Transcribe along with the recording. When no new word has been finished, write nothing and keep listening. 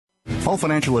All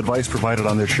financial advice provided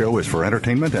on this show is for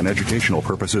entertainment and educational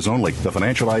purposes only. The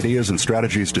financial ideas and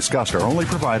strategies discussed are only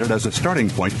provided as a starting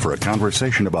point for a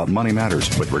conversation about money matters.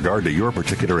 With regard to your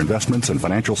particular investments and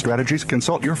financial strategies,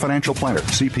 consult your financial planner,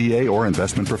 CPA, or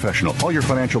investment professional. All your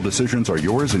financial decisions are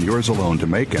yours and yours alone to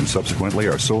make, and subsequently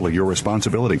are solely your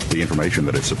responsibility. The information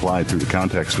that is supplied through the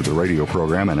context of the radio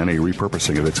program and any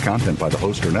repurposing of its content by the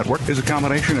host or network is a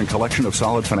combination and collection of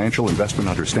solid financial investment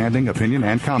understanding, opinion,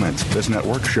 and comments. This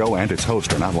network, show, and its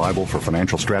host are not liable for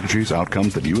financial strategies,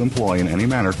 outcomes that you employ in any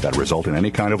manner that result in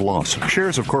any kind of loss.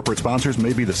 Shares of corporate sponsors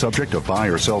may be the subject of buy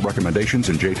or sell recommendations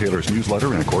in Jay Taylor's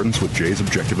newsletter in accordance with Jay's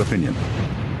objective opinion.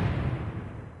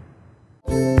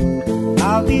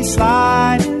 I'll be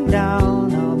sliding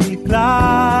down, I'll be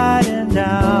gliding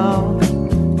down.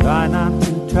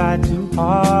 Try too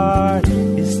hard,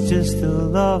 it's just a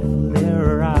lovely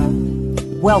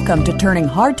ride. Welcome to Turning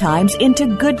Hard Times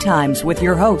into Good Times with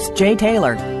your host, Jay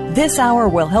Taylor. This hour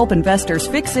will help investors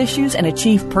fix issues and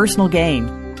achieve personal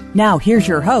gain. Now, here's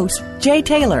your host, Jay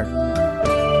Taylor.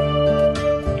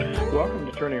 Welcome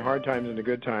to Turning Hard Times into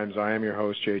Good Times. I am your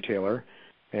host, Jay Taylor,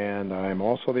 and I'm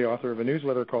also the author of a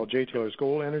newsletter called Jay Taylor's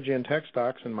Gold, Energy, and Tech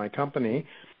Stocks, and my company,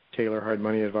 Taylor Hard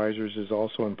Money Advisors, is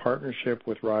also in partnership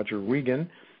with Roger Wiegand,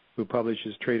 who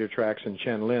publishes Trader Tracks, and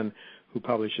Chen Lin, who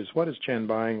publishes What is Chen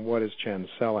Buying, What is Chen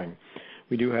Selling.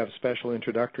 We do have special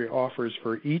introductory offers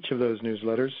for each of those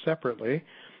newsletters separately.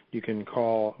 You can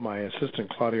call my assistant,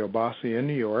 Claudio Bassi, in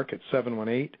New York at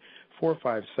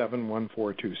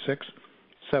 718-457-1426,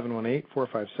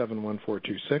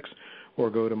 718-457-1426, or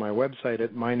go to my website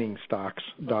at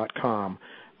miningstocks.com,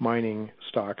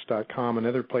 miningstocks.com.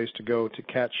 Another place to go to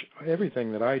catch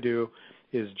everything that I do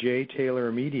is Jay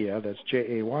Taylor Media. That's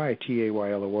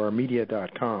Jaytaylor,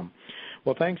 media.com.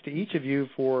 Well, thanks to each of you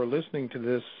for listening to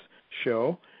this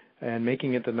show and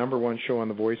making it the number one show on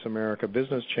the Voice America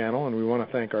Business Channel. And we want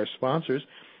to thank our sponsors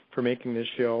for making this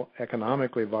show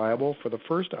economically viable. For the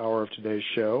first hour of today's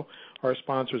show, our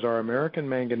sponsors are American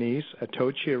Manganese,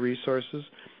 Atochia Resources,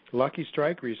 Lucky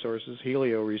Strike Resources,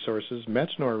 Helio Resources,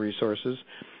 Metzner Resources,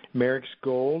 Merrick's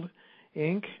Gold,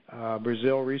 Inc.,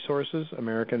 Brazil Resources,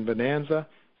 American Bonanza,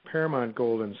 Paramount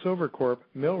Gold and Silver Corp.,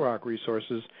 Millrock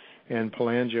Resources, and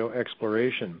Pelangio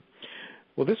Exploration.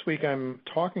 Well, this week I'm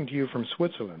talking to you from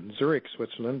Switzerland, Zurich,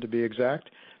 Switzerland, to be exact,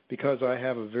 because I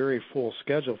have a very full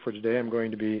schedule for today. I'm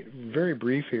going to be very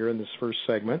brief here in this first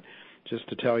segment, just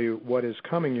to tell you what is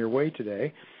coming your way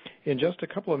today. In just a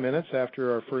couple of minutes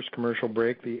after our first commercial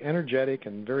break, the energetic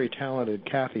and very talented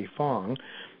Kathy Fong,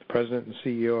 the President and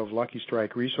CEO of Lucky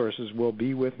Strike Resources, will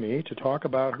be with me to talk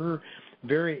about her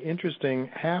very interesting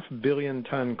 500 million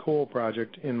ton coal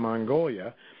project in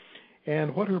Mongolia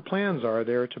and what her plans are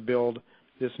there to build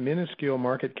this minuscule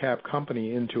market cap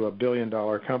company into a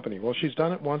billion-dollar company. Well, she's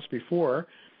done it once before,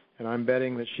 and I'm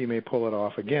betting that she may pull it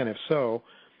off again. If so,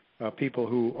 people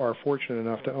who are fortunate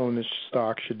enough to own this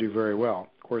stock should do very well.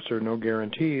 Of course, there are no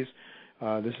guarantees.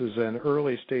 This is an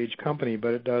early-stage company,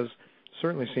 but it does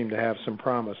certainly seem to have some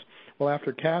promise. Well,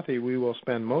 after Kathy, we will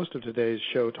spend most of today's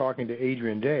show talking to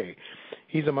Adrian Day.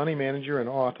 He's a money manager and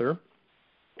author.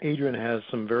 Adrian has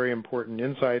some very important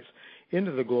insights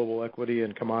into the global equity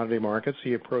and commodity markets.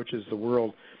 He approaches the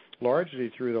world largely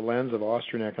through the lens of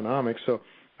Austrian economics. So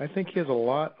I think he has a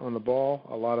lot on the ball,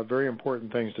 a lot of very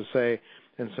important things to say,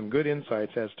 and some good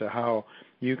insights as to how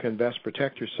you can best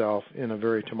protect yourself in a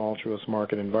very tumultuous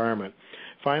market environment.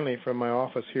 Finally, from my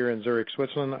office here in Zurich,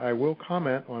 Switzerland, I will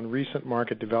comment on recent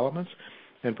market developments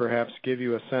and perhaps give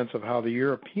you a sense of how the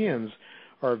Europeans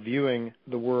are viewing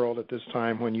the world at this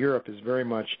time when Europe is very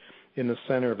much in the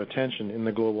center of attention in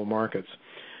the global markets.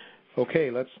 Okay,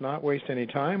 let's not waste any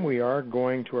time. We are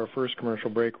going to our first commercial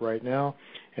break right now,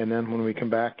 and then when we come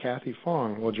back, Kathy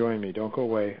Fong will join me. Don't go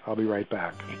away. I'll be right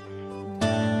back.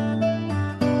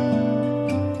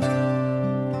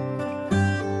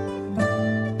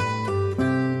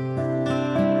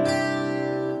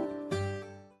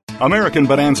 American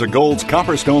Bonanza Gold's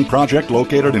Copperstone project,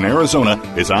 located in Arizona,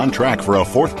 is on track for a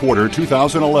fourth quarter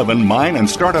 2011 mine and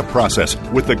startup process,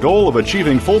 with the goal of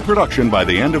achieving full production by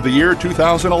the end of the year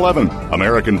 2011.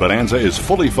 American Bonanza is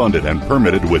fully funded and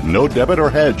permitted with no debit or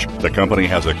hedge. The company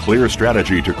has a clear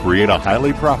strategy to create a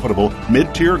highly profitable,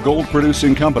 mid-tier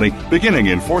gold-producing company beginning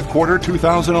in fourth quarter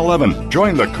 2011.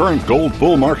 Join the current gold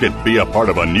bull market. Be a part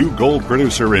of a new gold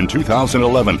producer in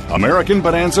 2011. American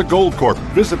Bonanza Gold Corp.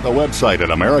 Visit the website at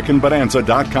AmericanBonanza.com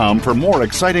for more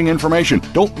exciting information.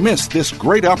 Don't miss this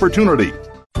great opportunity.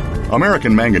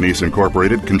 American Manganese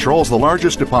Incorporated controls the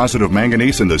largest deposit of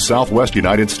manganese in the southwest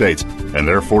United States. and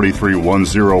their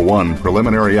 43101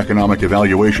 preliminary economic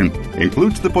evaluation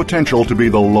includes the potential to be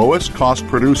the lowest cost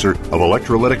producer of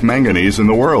electrolytic manganese in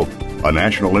the world. A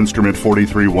National Instrument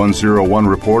 43101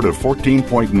 report of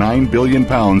 14.9 billion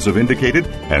pounds of indicated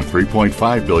and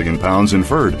 3.5 billion pounds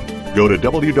inferred. Go to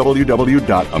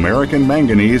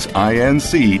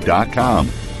www.americanmanganeseinc.com.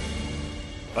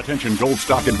 Attention gold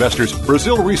stock investors,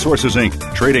 Brazil Resources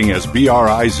Inc., trading as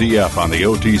BRIZF on the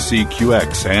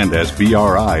OTCQX and as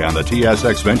BRI on the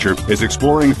TSX Venture, is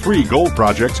exploring 3 gold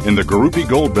projects in the Gurupi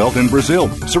Gold Belt in Brazil.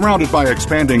 Surrounded by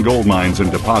expanding gold mines and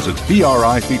deposits,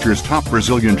 BRI features top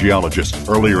Brazilian geologists,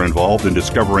 earlier involved in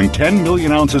discovering 10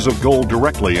 million ounces of gold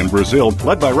directly in Brazil,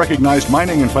 led by recognized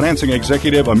mining and financing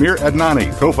executive Amir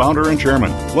Adnani, co-founder and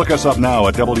chairman. Look us up now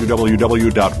at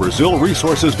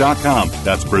www.brazilresources.com.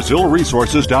 That's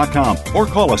BrazilResources.com. Or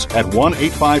call us at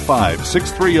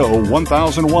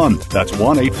 1-855-630-1001. That's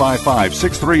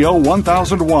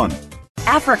 1-855-630-1001.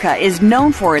 Africa is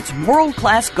known for its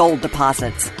world-class gold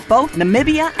deposits. Both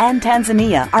Namibia and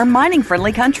Tanzania are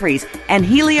mining-friendly countries, and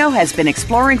Helio has been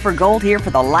exploring for gold here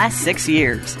for the last 6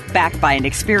 years. Backed by an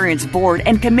experienced board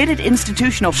and committed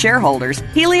institutional shareholders,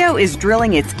 Helio is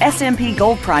drilling its SMP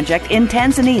Gold project in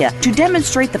Tanzania to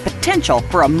demonstrate the potential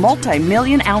for a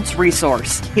multi-million-ounce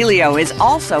resource. Helio is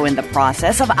also in the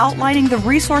process of outlining the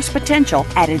resource potential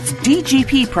at its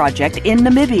DGP project in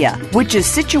Namibia, which is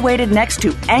situated next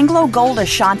to Anglo Gold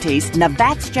Ashanti's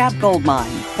Nabatskjap Gold Mine.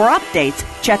 For updates,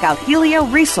 check out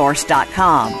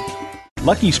helioresource.com.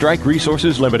 Lucky Strike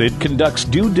Resources Limited conducts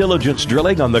due diligence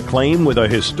drilling on the claim with a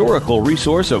historical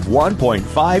resource of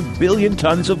 1.5 billion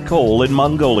tons of coal in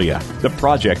Mongolia. The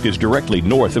project is directly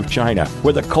north of China,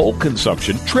 where the coal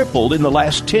consumption tripled in the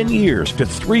last 10 years to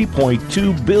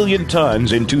 3.2 billion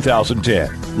tons in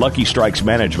 2010. Lucky Strike's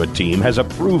management team has a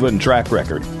proven track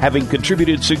record, having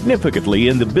contributed significantly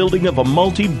in the building of a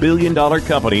multi-billion-dollar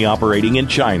company operating in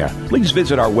China. Please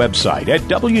visit our website at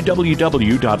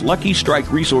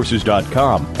www.luckystrikeresources.com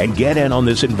and get in on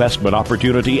this investment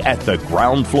opportunity at the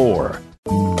ground floor.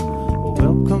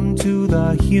 Welcome to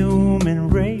the human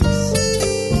race.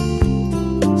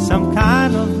 Some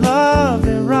kind of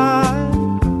lovely ride.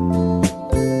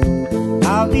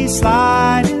 I'll be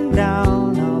sliding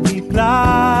down, I'll be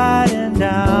gliding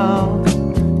down.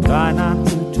 Try not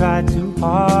to try too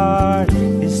hard,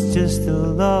 it's just a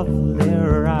lovely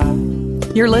ride.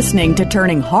 You're listening to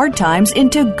Turning Hard Times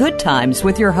into Good Times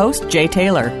with your host, Jay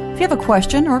Taylor. If you have a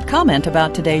question or comment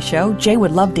about today's show, Jay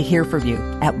would love to hear from you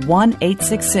at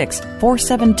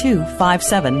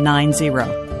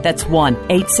 1-866-472-5790. That's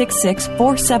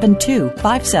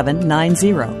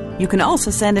 1-866-472-5790. You can also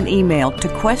send an email to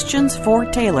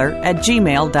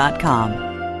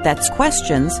questionsfortaylor@gmail.com. That's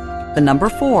questions, the number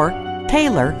 4,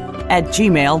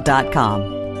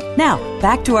 Taylor@gmail.com. Now,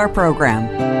 back to our program.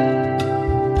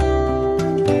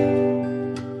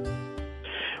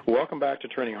 Welcome back to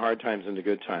Turning Hard Times into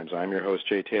Good Times. I'm your host,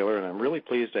 Jay Taylor, and I'm really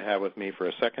pleased to have with me for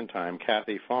a second time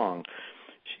Kathy Fong.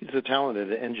 She's a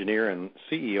talented engineer and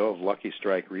CEO of Lucky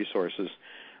Strike Resources.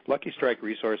 Lucky Strike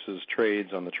Resources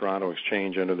trades on the Toronto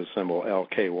Exchange under the symbol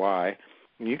LKY.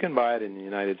 You can buy it in the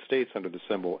United States under the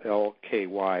symbol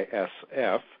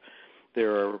LKYSF.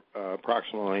 There are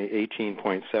approximately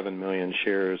 18.7 million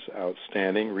shares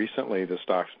outstanding. Recently, the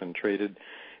stock's been traded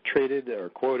or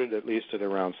quoted at least at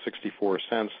around 64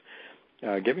 cents,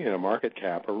 giving it a market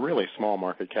cap, a really small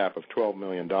market cap of $12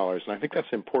 million. And I think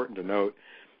that's important to note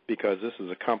because this is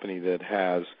a company that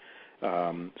has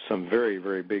some very,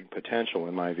 very big potential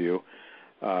in my view.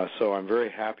 So I'm very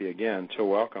happy again to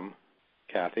welcome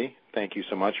Kathy. Thank you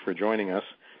so much for joining us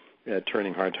at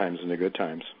Turning Hard Times into Good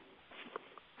Times.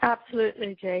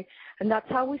 Absolutely, Jay. And that's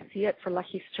how we see it for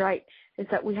Lucky Strike, is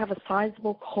that we have a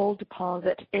sizable coal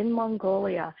deposit in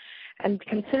Mongolia. And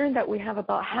considering that we have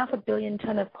about 500 million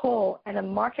ton of coal and a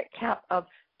market cap of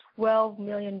 $12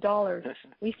 million,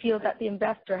 we feel that the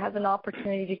investor has an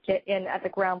opportunity to get in at the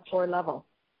ground floor level.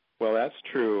 Well, that's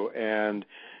true. And,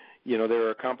 you know, there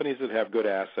are companies that have good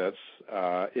assets.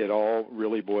 It all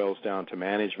really boils down to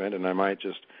management. And I might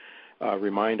just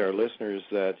remind our listeners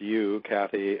that you,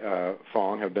 Kathy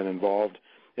Fong, have been involved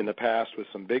in the past with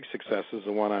some big successes.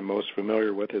 The one I'm most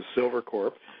familiar with is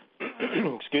Silvercorp,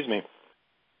 excuse me,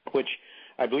 which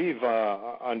I believe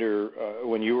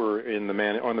when you were in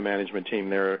on the management team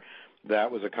there,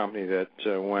 that was a company that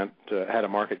had a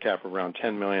market cap of around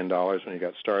 $10 million when you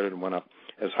got started and went up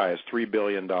as high as $3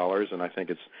 billion, and I think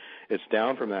it's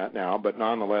down from that now, but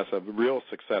nonetheless a real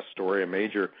success story, a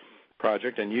major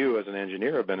project, and you as an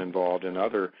engineer have been involved in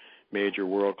other major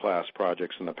world-class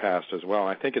projects in the past as well.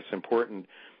 I think it's important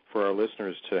for our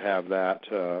listeners to have that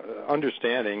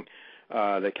understanding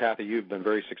that, Kathy, you've been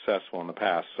very successful in the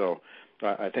past. So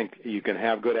I think you can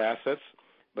have good assets,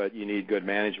 but you need good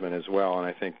management as well. And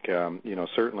I think,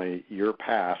 certainly your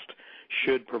past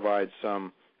should provide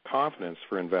some confidence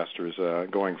for investors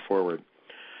going forward.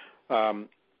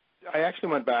 I actually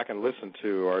went back and listened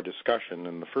to our discussion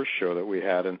in the first show that we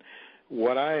had, and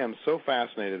what I am so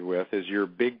fascinated with is your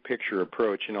big picture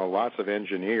approach. Lots of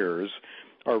engineers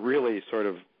are really sort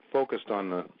of focused on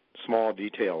the small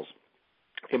details,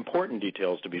 important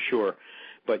details to be sure,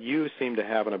 but you seem to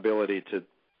have an ability to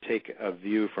take a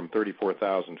view from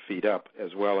 34,000 feet up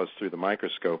as well as through the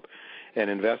microscope and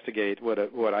investigate.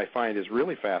 What I find is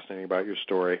really fascinating about your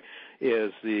story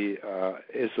is the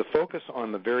focus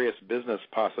on the various business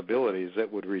possibilities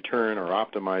that would return or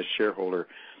optimize shareholder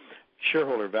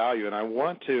value. And I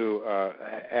want to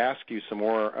ask you some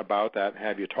more about that and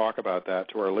have you talk about that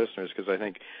to our listeners, because I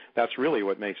think that's really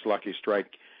what makes Lucky Strike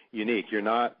unique. You're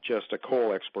not just a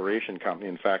coal exploration company.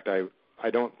 In fact, I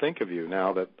don't think of you,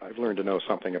 now that I've learned to know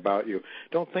something about you,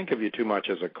 don't think of you too much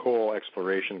as a coal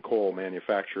exploration, coal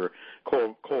manufacturer,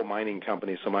 coal mining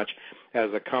company so much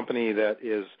as a company that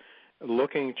is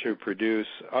looking to produce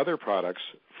other products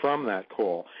from that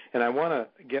coal. And I want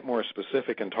to get more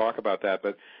specific and talk about that,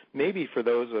 but maybe for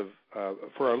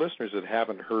for our listeners that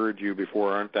haven't heard you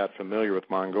before, aren't that familiar with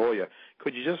Mongolia,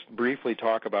 could you just briefly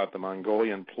talk about the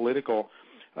Mongolian political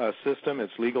system,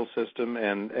 its legal system,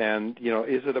 and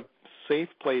is it a safe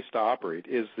place to operate?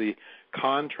 Is the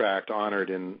contract honored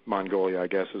in Mongolia, I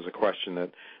guess, is a question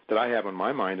that I have in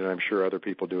my mind, and I'm sure other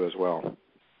people do as well.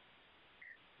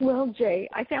 Well, Jay,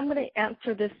 I think I'm going to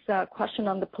answer this question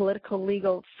on the political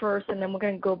legal first, and then we're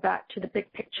going to go back to the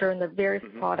big picture and the various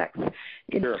products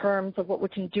in terms of what we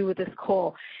can do with this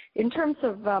coal. In terms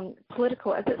of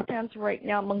political, as it stands right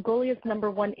now, Mongolia's number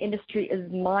one industry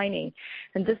is mining,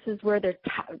 and this is where their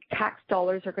tax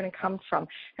dollars are going to come from.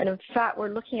 And in fact, we're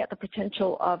looking at the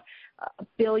potential of $1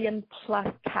 billion plus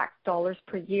tax dollars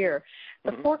per year.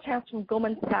 The forecast from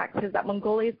Goldman Sachs is that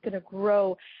Mongolia is going to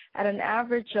grow at an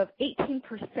average of 18%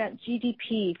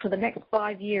 GDP for the next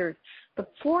 5 years. The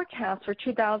forecast for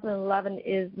 2011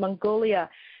 is Mongolia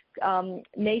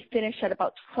may finish at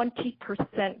about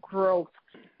 20% growth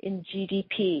in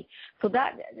GDP. So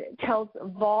that tells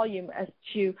volume as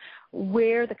to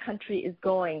where the country is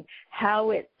going,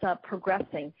 how it's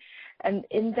progressing. And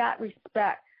in that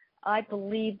respect, I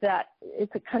believe that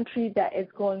it's a country that is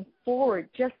going forward,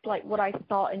 just like what I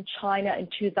saw in China in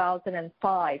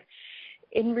 2005.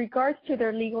 In regards to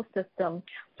their legal system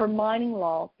for mining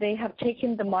law, they have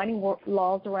taken the mining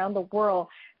laws around the world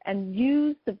and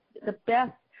used the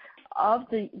best of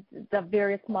the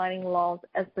various mining laws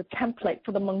as the template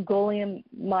for the Mongolian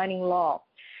mining law.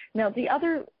 Now, the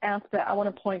other aspect I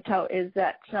want to point out is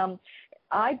that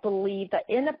I believe that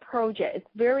in a project, it's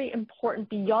very important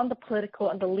beyond the political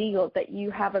and the legal that you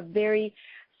have a very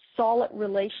solid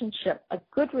relationship, a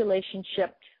good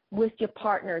relationship with your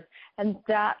partners, and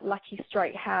that Lucky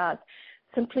Strike has,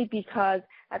 simply because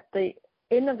at the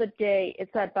end of the day,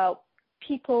 it's about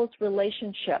people's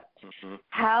relationships,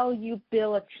 how you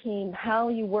build a team, how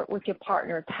you work with your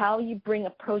partners, how you bring a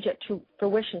project to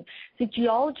fruition. The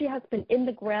geology has been in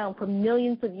the ground for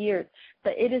millions of years,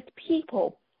 but it is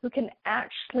people who can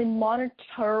actually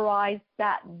monetize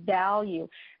that value.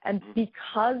 And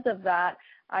because of that,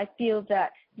 I feel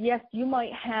that, yes, you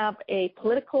might have a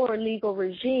political or legal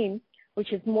regime,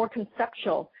 which is more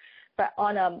conceptual, but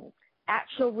on an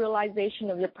actual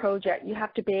realization of your project, you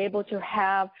have to be able to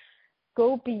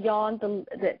go beyond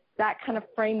that kind of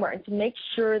framework and to make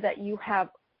sure that you have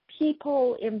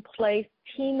people in place,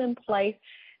 team in place,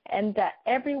 and that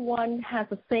everyone has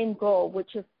the same goal,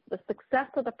 which is the success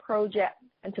of the project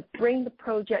and to bring the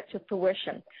project to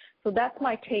fruition. So that's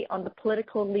my take on the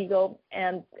political, legal,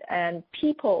 and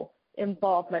people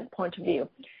involvement point of view.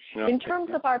 Yeah. In terms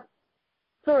of our,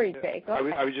 sorry, Jay, go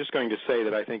ahead. I was just going to say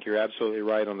that I think you're absolutely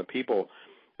right on the people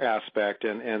aspect,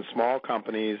 and small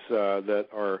companies that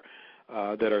are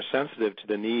sensitive to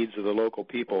the needs of the local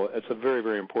people. It's a very,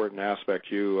 very important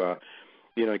aspect. You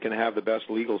can have the best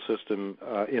legal system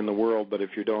in the world, but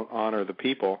if you don't honor the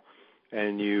people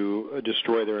and you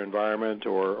destroy their environment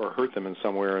or hurt them in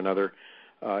some way or another,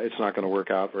 it's not going to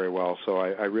work out very well. So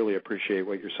I really appreciate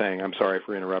what you're saying. I'm sorry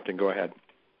for interrupting. Go ahead.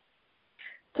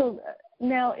 So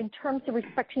now, in terms of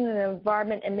respecting the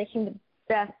environment and making the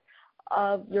best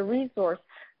of your resource,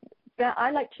 that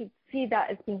I like to see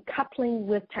that as being coupling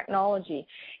with technology.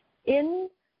 In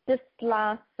this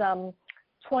last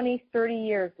 20, 30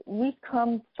 years, we've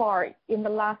come far. In the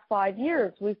last 5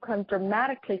 years, we've come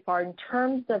dramatically far in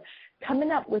terms of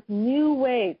coming up with new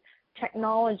ways,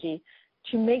 technology,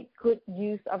 to make good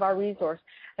use of our resource.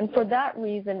 And for that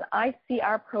reason, I see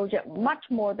our project much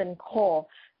more than coal,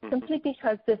 simply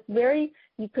because this very,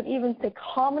 you could even say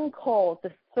common coal,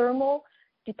 this thermal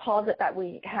deposit that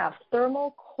we have,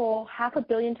 thermal coal, 500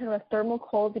 million ton of thermal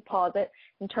coal deposit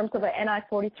in terms of an NI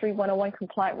 43-101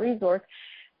 compliant resource,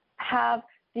 have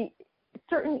the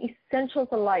certain essentials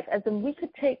of life, as in we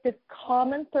could take this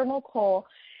common thermal coal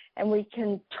and we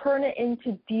can turn it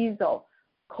into diesel,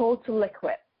 coal to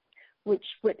liquid, which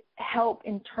would help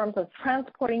in terms of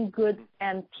transporting goods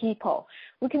and people.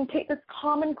 We can take this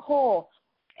common coal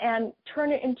and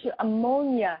turn it into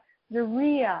ammonia,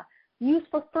 urea, used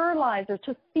for fertilizer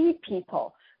to feed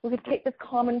people. We could take this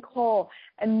common coal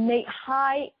and make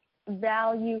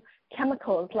high-value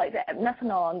chemicals like the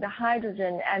methanol and the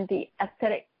hydrogen and the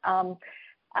acetic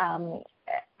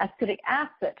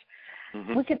acid.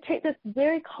 We could take this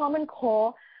very common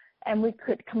coal and we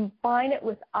could combine it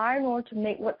with iron ore to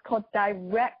make what's called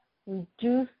direct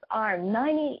reduced iron,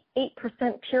 98%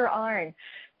 pure iron,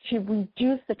 to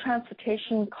reduce the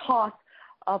transportation cost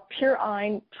of pure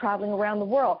iron traveling around the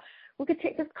world. We could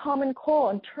take this common coal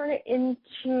and turn it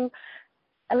into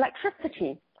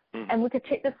electricity. And we could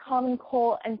take this common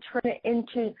coal and turn it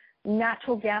into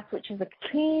natural gas, which is the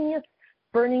cleanest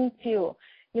burning fuel.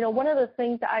 You know, one of the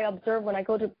things that I observe when I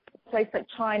go to a place like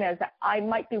China is that I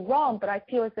might be wrong, but I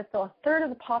feel as if a third of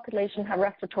the population have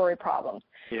respiratory problems.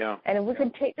 Yeah. And if we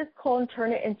can take this coal and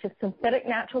turn it into synthetic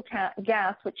natural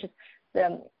gas, which is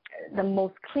the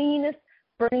most cleanest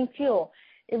burning fuel,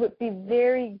 it would be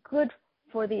very good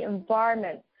for the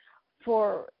environment,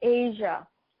 for Asia.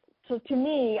 So to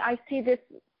me, I see this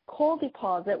coal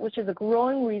deposit, which is a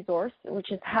growing resource,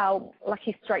 which is how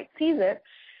Lucky Strike sees it,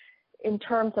 in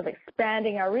terms of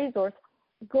expanding our resource,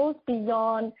 goes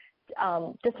beyond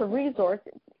just a resource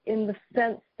in the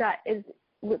sense that it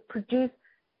would produce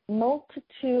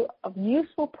multitude of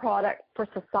useful products for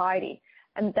society.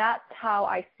 And that's how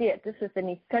I see it. This is an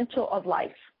essential of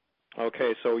life.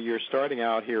 Okay, so you're starting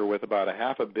out here with about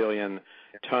 500 million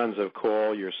tons of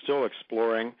coal. You're still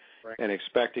exploring and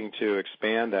expecting to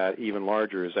expand that even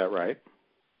larger. Is that right?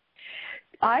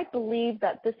 I believe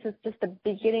that this is just the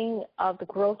beginning of the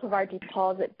growth of our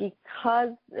deposit,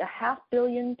 because the 500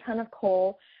 million ton of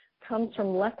coal comes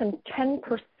from less than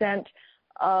 10%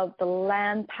 of the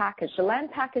land package. The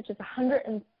land package is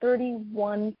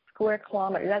 131 square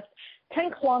kilometers. That's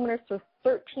 10 kilometers to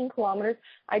 13 kilometers.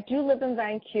 I do live in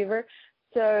Vancouver,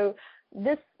 so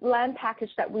this land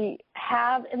package that we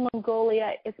have in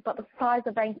Mongolia is about the size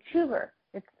of Vancouver.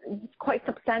 It's quite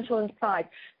substantial in size.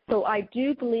 So I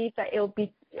do believe that it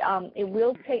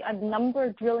will take a number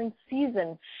of drilling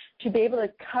seasons to be able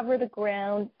to cover the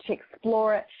ground, to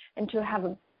explore it, and to have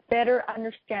a better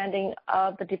understanding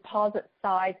of the deposit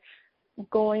size,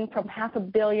 going from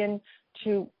 500 million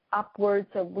to upwards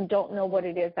of, we don't know what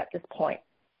it is at this point.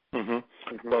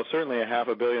 Well, certainly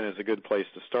 500 million is a good place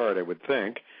to start, I would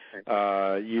think.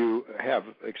 You have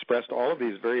expressed all of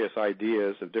these various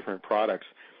ideas of different products.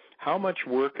 How much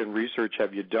work and research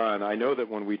have you done? I know that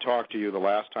when we talked to you the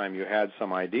last time, you had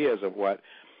some ideas of what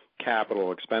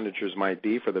capital expenditures might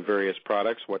be for the various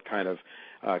products, what kind of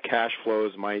cash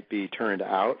flows might be turned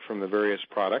out from the various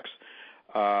products.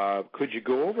 Could you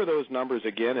go over those numbers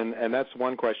again? And that's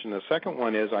one question. The second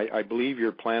one is, I believe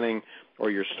you're planning,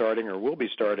 or you're starting, or will be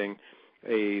starting,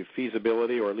 a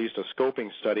feasibility or at least a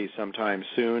scoping study sometime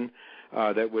soon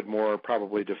that would more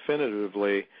probably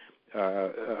definitively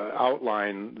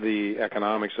outline the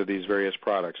economics of these various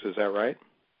products. Is that right?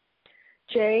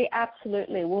 Jay,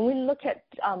 absolutely. When we look at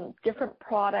different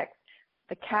products,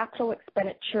 the capital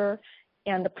expenditure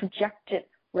and the projected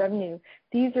revenue,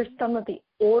 these are some of the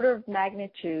order of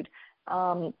magnitude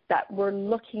that we're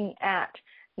looking at.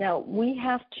 Now, we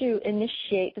have to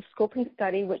initiate the scoping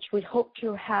study, which we hope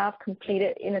to have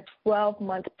completed in a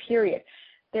 12-month period.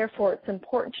 Therefore, it's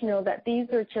important to know that these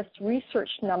are just research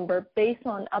numbers based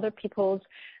on other people's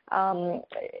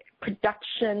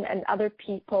production and other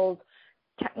people's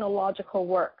technological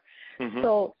work.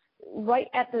 So right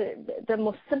at the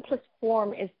most simplest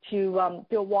form is to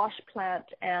build a wash plant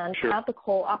and have the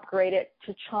coal upgraded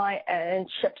to China and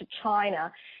shipped to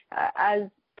China as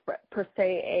per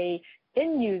se a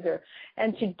end user,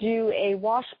 and to do a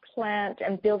wash plant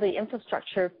and build the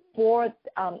infrastructure for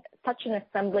such an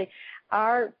assembly.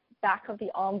 Our back of the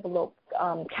envelope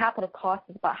capital cost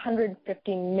is about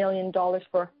 $150 million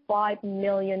for a 5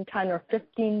 million ton or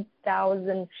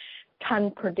 15,000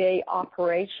 ton per day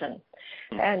operation.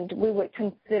 And we would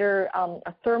consider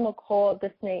a thermal coal of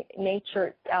this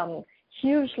nature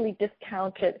hugely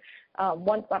discounted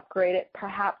once upgraded,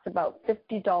 perhaps about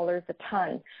 $50 a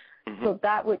ton. So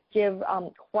that would give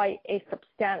quite a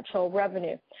substantial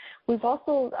revenue. We've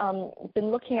also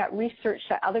been looking at research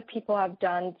that other people have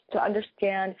done to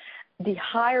understand the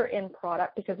higher end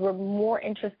product, because we're more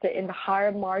interested in the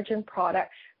higher margin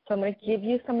product. So I'm going to give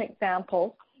you some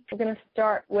examples. We're going to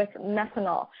start with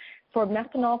methanol. For a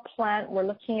methanol plant, we're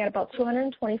looking at about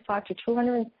 $225 to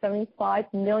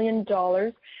 $275 million.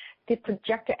 The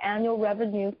projected annual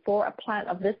revenue for a plant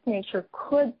of this nature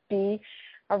could be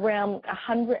around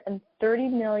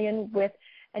 $130 million, with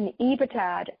an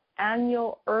EBITDA,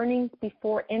 annual earnings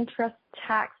before interest,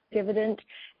 tax, dividend,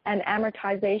 and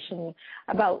amortization,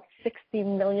 about $60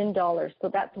 million. So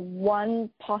that's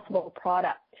one possible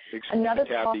product. Another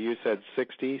Kathy, you said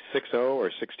 60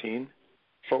 or 16?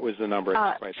 What was the number?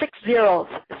 60.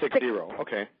 60,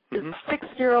 okay.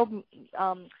 $60 million.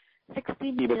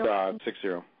 EBITDA, 60.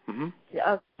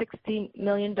 $60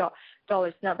 million.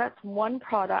 Now, that's one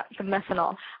product, the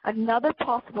methanol. Another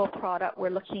possible product we're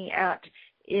looking at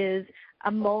is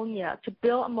ammonia. To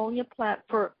build ammonia plant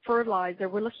for fertilizer,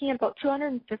 we're looking at about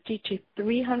 $250 to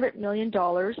 $300 million,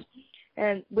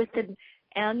 and with an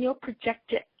annual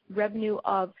projected revenue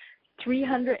of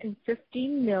 $350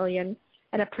 million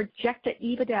and a projected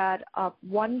EBITDA of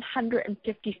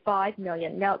 $155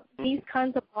 million. Now, these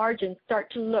kinds of margins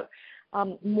start to look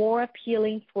more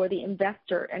appealing for the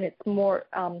investor, and it's more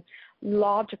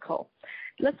logical.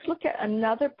 Let's look at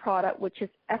another product, which is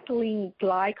ethylene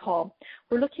glycol.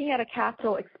 We're looking at a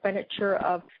capital expenditure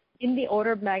of in the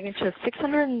order of magnitude of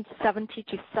 $670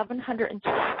 to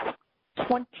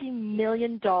 $720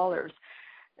 million.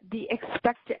 The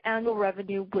expected annual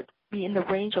revenue would be in the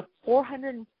range of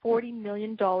 $440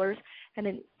 million and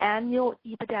an annual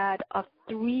EBITDA of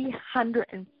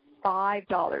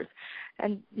 $305.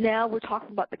 And now we're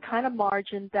talking about the kind of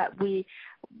margin that we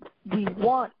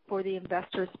want for the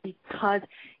investors, because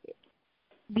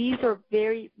these are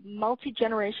very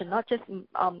multi-generation, not just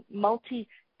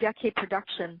multi-decade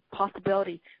production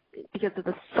possibility, because of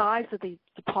the size of the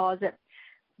deposit.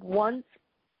 Once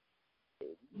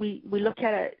we look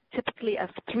at it, typically a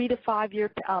 3 to 5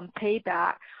 year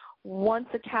payback. Once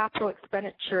the capital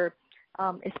expenditure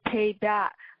is paid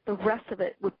back, the rest of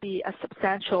it would be a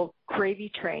substantial gravy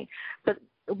train. But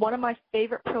one of my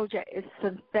favorite projects is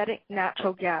synthetic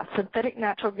natural gas. Synthetic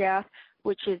natural gas,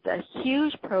 which is a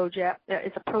huge project,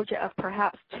 is a project of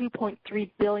perhaps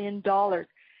 $2.3 billion.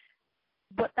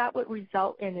 What that would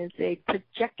result in is a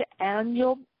projected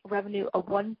annual revenue of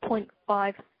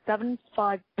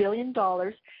 $1.575 billion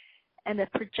and a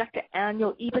projected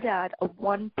annual EBITDA of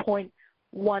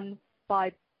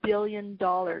 $1.15 billion.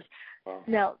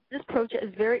 Now, this project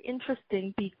is very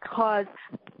interesting because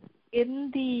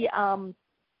in the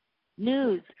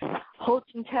news, Hu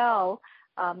Jintao,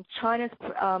 China's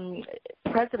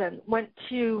president, went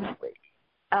to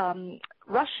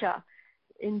Russia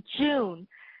in June,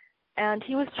 and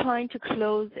he was trying to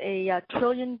close a $1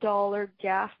 trillion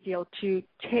gas deal to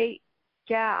take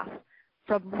gas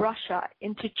from Russia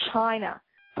into China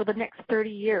for the next 30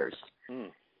 years.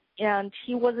 And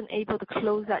he wasn't able to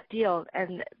close that deal.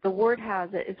 And the word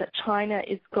has it is that China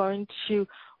is going to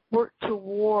work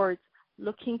towards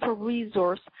looking for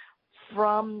resource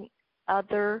from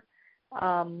other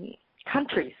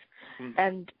countries.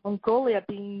 And Mongolia,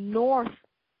 being north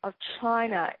of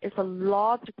China, is a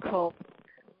logical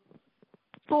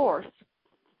source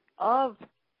of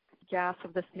gas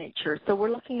of this nature. So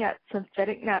we're looking at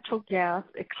synthetic natural gas,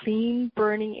 a clean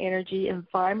burning energy,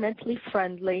 environmentally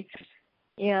friendly,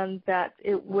 and that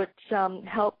it would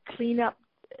help clean up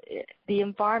the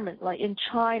environment, like in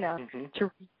China,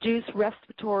 to reduce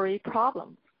respiratory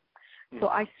problems. So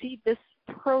I see this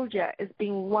project as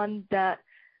being one that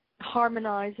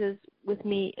harmonizes with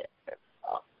me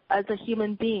as a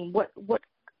human being. What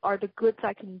are the goods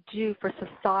I can do for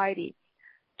society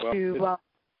to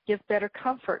give better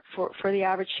comfort for the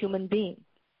average human being?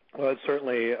 Well, it's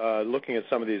certainly looking at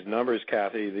some of these numbers,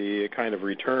 Kathy, the kind of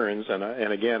returns,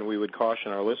 and again, we would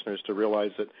caution our listeners to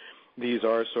realize that these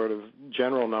are sort of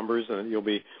general numbers, and you'll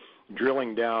be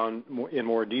drilling down in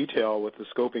more detail with the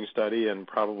scoping study and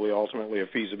probably ultimately a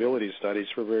feasibility studies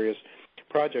for various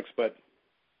projects. But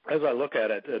as I look at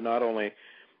it, not only,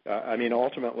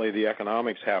 ultimately the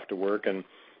economics have to work, and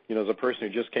as a person who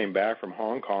just came back from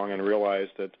Hong Kong and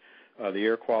realized that the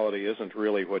air quality isn't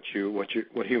really what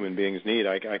human beings need.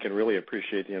 I can really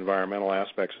appreciate the environmental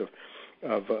aspects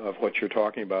of what you're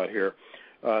talking about here.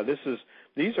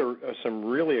 These are some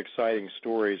really exciting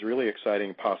stories, really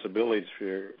exciting possibilities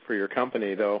for your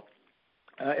company, though.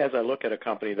 As I look at a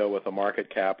company, though, with a market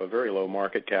cap, a very low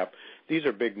market cap, these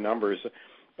are big numbers.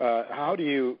 How do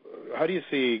you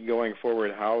see going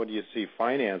forward? How do you see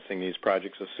financing these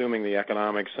projects, assuming the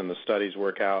economics and the studies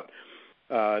work out?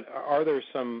 Are there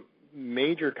some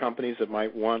major companies that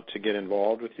might want to get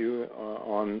involved with you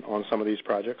on some of these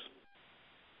projects?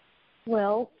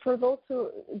 Well, for those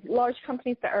large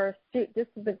companies that are astute, this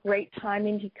is a great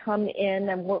timing to come in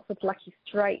and work with Lucky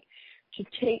Strike to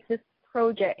take this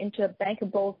project into a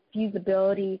bankable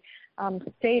feasibility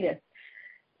status.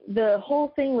 The whole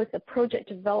thing with the project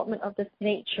development of this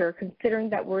nature, considering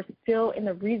that we're still in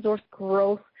the resource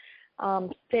growth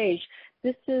stage,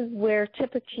 this is where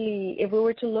typically, if we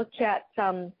were to look at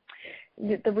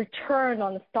the return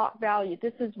on the stock value,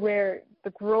 this is where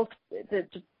the growth, the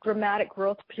dramatic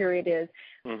growth period is.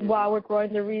 Mm-hmm. While we're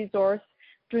growing the resource,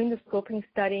 doing the scoping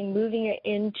study, moving it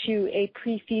into a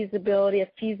pre-feasibility, a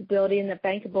feasibility, and a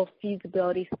bankable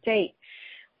feasibility state.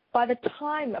 By the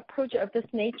time a project of this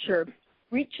nature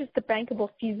reaches the bankable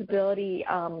feasibility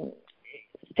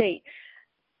state,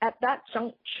 at that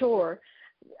juncture,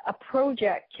 a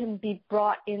project can be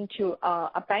brought into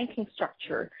a banking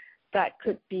structure that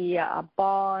could be a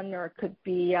bond, or it could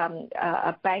be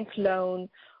a bank loan,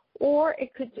 or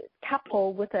it could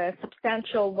couple with a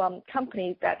substantial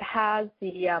company that has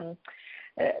the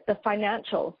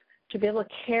financials to be able to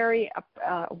carry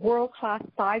a world-class,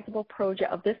 sizable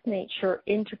project of this nature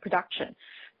into production.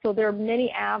 So there are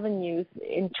many avenues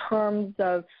in terms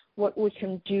of what we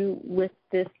can do with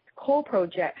this coal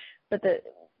project, but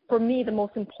for me, the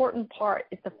most important part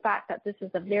is the fact that this is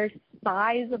a very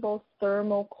sizable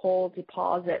thermal coal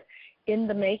deposit in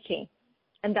the making,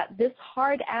 and that this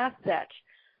hard asset,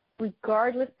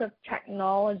 regardless of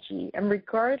technology and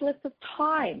regardless of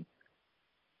time,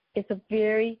 is a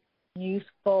very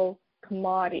useful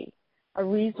commodity, a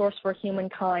resource for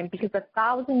humankind, because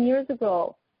 1,000 years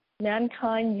ago,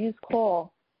 mankind used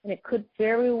coal, and it could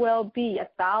very well be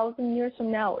 1,000 years from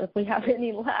now, if we have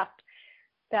any left,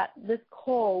 that this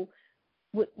coal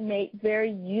would make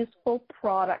very useful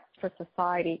products for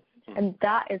society. And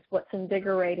that is what's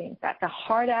invigorating, that the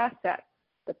hard asset,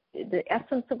 the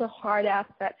essence of the hard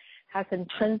asset, has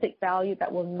intrinsic value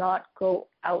that will not go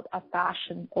out of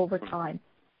fashion over time.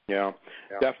 Yeah,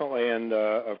 definitely. And,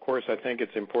 of course, I think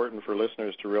it's important for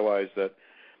listeners to realize that,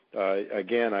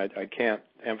 again, I can't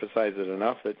emphasize it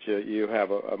enough, that you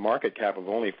have a market cap of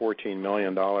only $14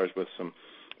 million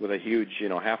with a huge,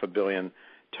 500 million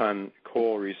ton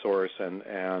coal resource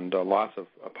and lots of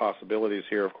possibilities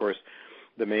here. Of course,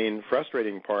 the main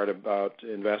frustrating part about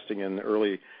investing in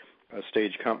early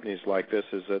stage companies like this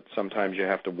is that sometimes you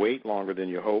have to wait longer than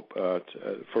you hope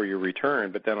for your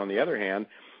return. But then on the other hand,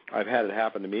 I've had it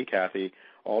happen to me, Kathy,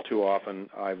 all too often.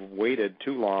 I've waited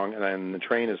too long, and then the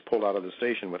train has pulled out of the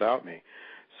station without me.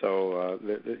 So,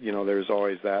 there's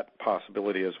always that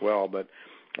possibility as well. But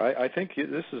I think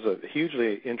this is a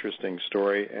hugely interesting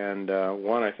story, and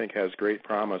one I think has great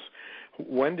promise.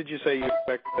 When did you say you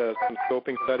expect some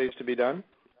scoping studies to be done?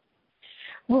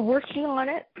 We're working on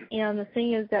it, and the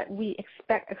thing is that we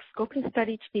expect a scoping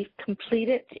study to be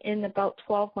completed in about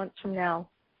 12 months from now.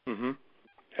 Mm-hmm.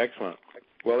 Excellent.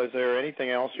 Well, is there anything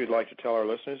else you'd like to tell our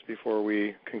listeners before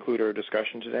we conclude our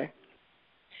discussion today?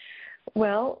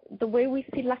 Well, the way we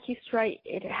see Lucky Strike,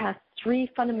 it has three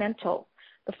fundamentals.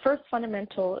 The first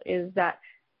fundamental is that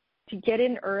to get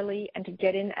in early and to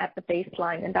get in at the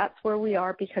baseline, and that's where we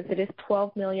are because it is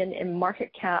 $12 million in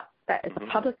market cap. That is a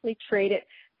publicly traded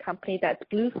company that's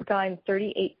blue sky in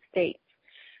 38 states.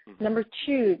 Mm-hmm. Number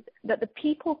two, that the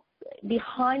people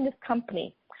behind this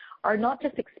company are not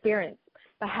just experienced,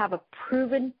 but have a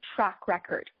proven track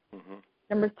record. Mm-hmm.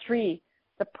 Number three,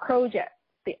 the project,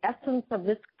 the essence of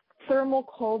this thermal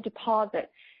coal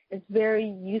deposit is very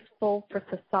useful for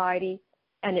society,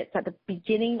 and it's at the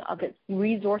beginning of its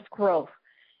resource growth,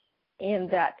 and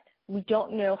that we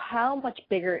don't know how much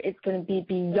bigger it's going to be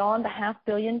beyond the 500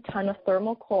 million ton of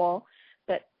thermal coal.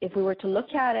 But if we were to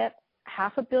look at it,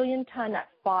 500 million ton at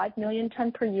 5 million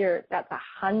ton per year, that's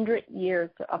 100 years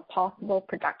of possible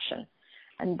production,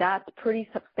 and that's pretty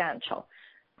substantial.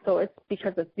 So it's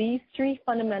because of these three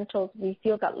fundamentals we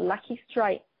feel that Lucky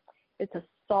Strike is a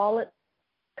solid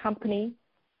company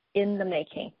in the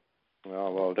making.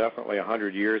 Well, definitely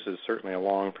 100 years is certainly a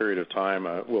long period of time.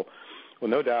 We'll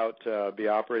no doubt be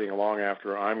operating long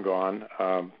after I'm gone.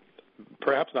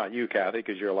 Perhaps not you, Kathy,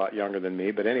 because you're a lot younger than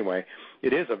me. But anyway,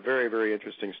 it is a very, very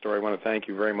interesting story. I want to thank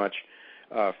you very much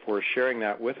for sharing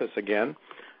that with us again.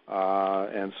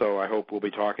 And so I hope we'll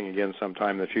be talking again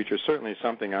sometime in the future. Certainly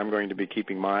something I'm going to be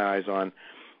keeping my eyes on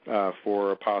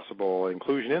for a possible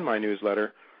inclusion in my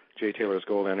newsletter, Jay Taylor's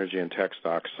Gold, Energy, and Tech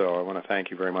Stocks. So I want to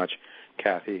thank you very much,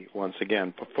 Kathy, once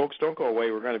again. Folks, don't go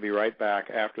away. We're going to be right back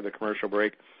after the commercial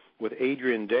break with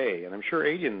Adrian Day, and I'm sure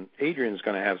Adrian's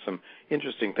going to have some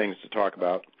interesting things to talk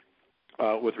about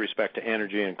with respect to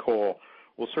energy and coal.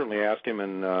 We'll certainly ask him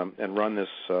and run this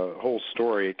whole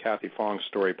story, Kathy Fong's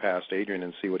story, past Adrian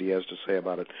and see what he has to say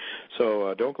about it.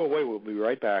 So don't go away. We'll be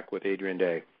right back with Adrian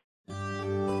Day.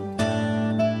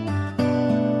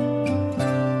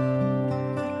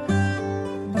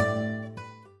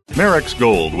 Merrick's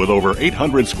Gold, with over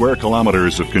 800 square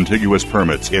kilometers of contiguous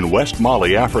permits in West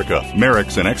Mali, Africa.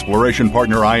 Merrick's and exploration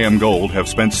partner IAMGOLD have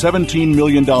spent $17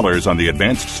 million on the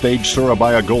advanced stage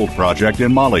Surabaya Gold project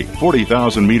in Mali.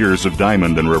 40,000 meters of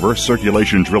diamond and reverse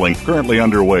circulation drilling currently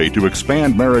underway to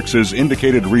expand Merrick's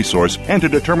indicated resource and to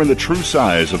determine the true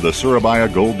size of the Surabaya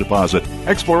Gold deposit.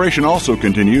 Exploration also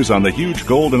continues on the huge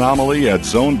gold anomaly at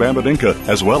Zone Bambadinka,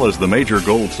 as well as the major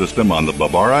gold system on the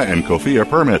Babara and Kofia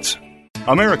permits.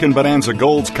 American Bonanza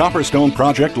Gold's Copperstone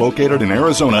project, located in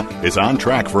Arizona, is on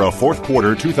track for a fourth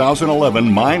quarter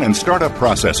 2011 mine and startup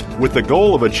process, with the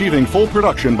goal of achieving full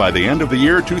production by the end of the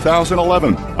year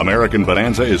 2011. American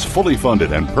Bonanza is fully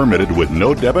funded and permitted with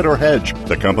no debit or hedge.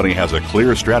 The company has a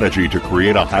clear strategy to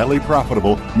create a highly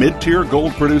profitable, mid-tier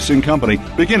gold-producing company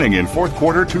beginning in fourth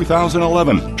quarter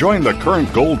 2011. Join the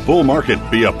current gold bull market.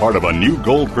 Be a part of a new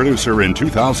gold producer in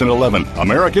 2011.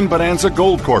 American Bonanza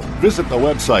Gold Corp. Visit the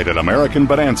website at AmericanBonanza.com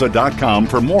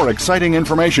for more exciting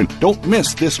information. Don't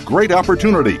miss this great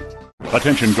opportunity.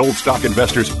 Attention gold stock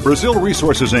investors, Brazil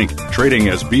Resources Inc., trading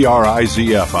as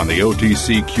BRIZF on the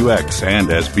OTCQX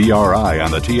and as BRI on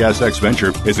the TSX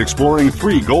Venture, is exploring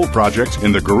 3 gold projects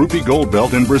in the Gurupi Gold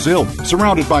Belt in Brazil.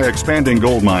 Surrounded by expanding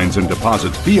gold mines and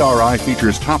deposits, BRI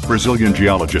features top Brazilian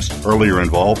geologists, earlier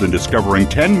involved in discovering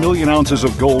 10 million ounces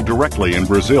of gold directly in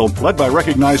Brazil, led by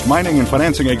recognized mining and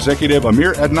financing executive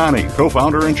Amir Adnani,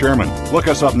 co-founder and chairman. Look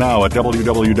us up now at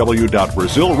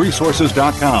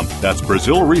www.brazilresources.com. That's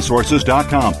BrazilResources.com.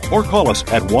 Or call us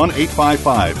at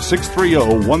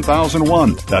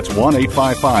 1-855-630-1001. That's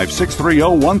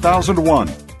 1-855-630-1001.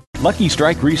 Lucky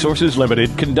Strike Resources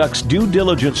Limited conducts due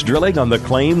diligence drilling on the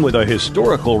claim with a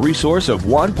historical resource of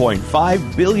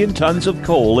 1.5 billion tons of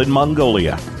coal in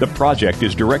Mongolia. The project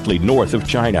is directly north of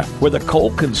China, where the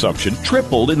coal consumption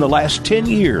tripled in the last 10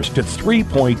 years to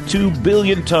 3.2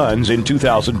 billion tons in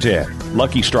 2010.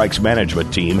 Lucky Strike's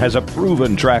management team has a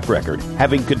proven track record,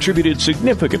 having contributed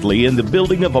significantly in the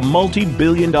building of a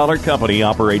multi-billion-dollar company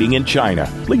operating in China.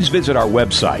 Please visit our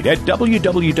website at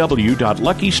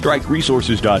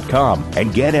www.luckystrikeresources.com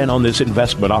and get in on this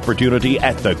investment opportunity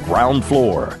at the ground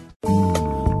floor.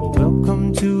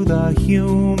 Welcome to the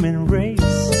human race.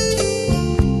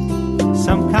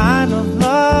 Some kind of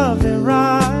lovely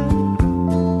ride.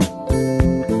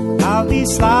 I'll be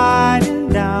sliding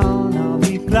down, I'll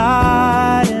be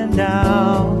gliding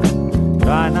down.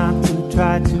 Try not to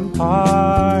try too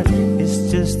hard, it's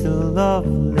just a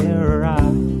lovely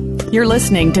ride. You're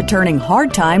listening to Turning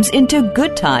Hard Times into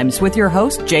Good Times with your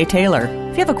host, Jay Taylor.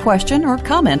 If you have a question or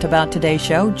comment about today's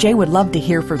show, Jay would love to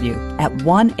hear from you at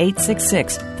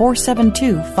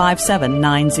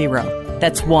 1-866-472-5790.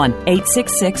 That's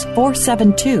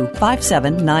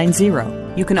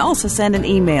 1-866-472-5790. You can also send an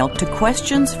email to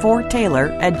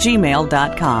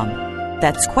questionsfortaylor@gmail.com.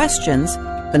 That's questions,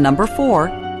 the number 4,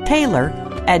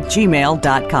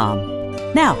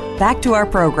 Taylor@gmail.com. Now, back to our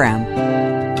program.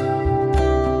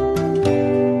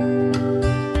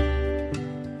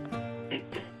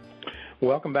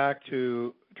 Welcome back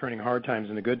to Turning Hard Times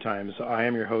into Good Times. I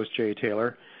am your host, Jay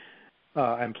Taylor.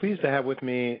 I'm pleased to have with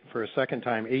me for a second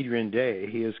time Adrian Day.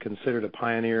 He is considered a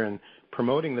pioneer in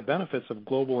promoting the benefits of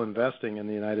global investing in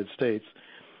the United States.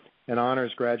 An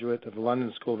honors graduate of the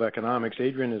London School of Economics,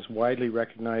 Adrian is widely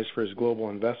recognized for his global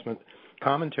investment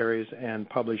commentaries and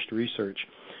published research.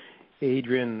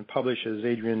 Adrian publishes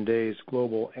Adrian Day's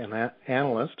Global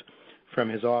Analyst from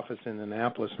his office in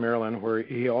Annapolis, Maryland, where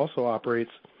he also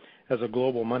operates as a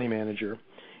global money manager.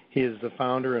 He is the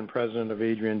founder and president of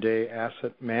Adrian Day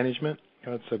Asset Management.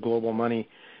 It's a global money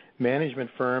management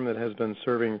firm that has been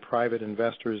serving private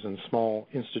investors and small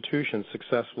institutions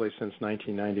successfully since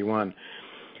 1991.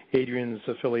 Adrian's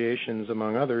affiliations,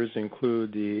 among others,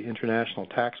 include the International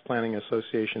Tax Planning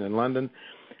Association in London,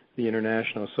 the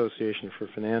International Association for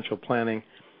Financial Planning,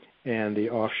 and the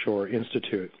Offshore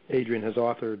Institute. Adrian has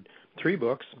authored 3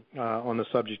 books on the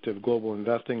subject of global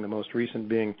investing, the most recent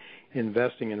being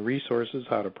Investing in Resources,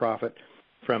 How to Profit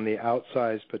from the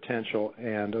Outsized Potential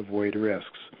and Avoid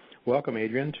Risks. Welcome,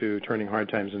 Adrian, to Turning Hard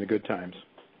Times into Good Times.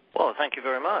 Well, thank you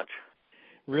very much.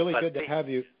 Really good to have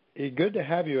you. Good to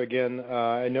have you again.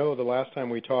 I know the last time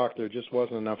we talked, there just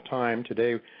wasn't enough time.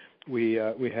 Today we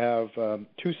have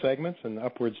 2 segments and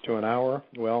upwards to an hour.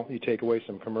 Well, you take away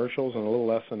some commercials and a little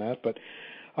less than that, but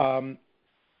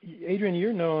Adrian,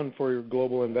 you're known for your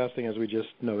global investing, as we just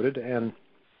noted, and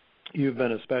you've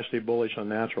been especially bullish on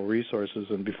natural resources.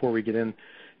 And before we get into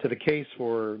the case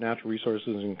for natural resources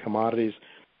and commodities,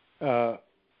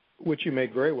 which you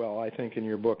make very well, I think, in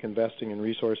your book, Investing in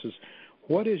Resources,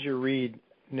 what is your read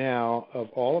now of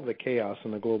all of the chaos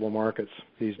in the global markets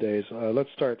these days?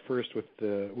 Let's start first with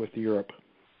Europe.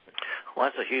 Well,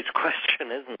 that's a huge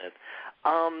question, isn't it?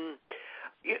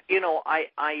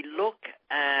 I look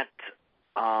at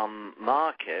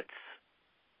markets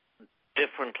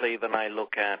differently than I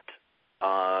look at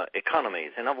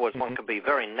economies. In other words, one can be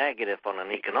very negative on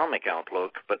an economic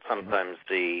outlook, but sometimes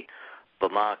the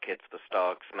markets, the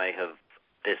stocks, may have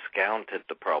discounted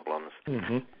the problems.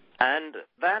 And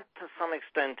that, to some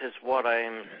extent, is what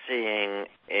I'm seeing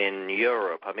in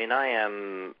Europe. I mean, I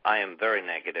am very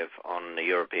negative on the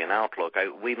European outlook.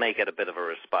 We may get a bit of a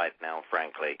respite now,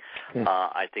 frankly.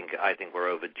 I think we're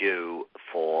overdue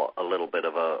for a little bit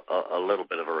of a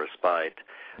respite.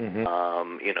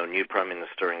 New prime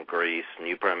minister in Greece,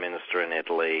 new prime minister in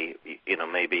Italy.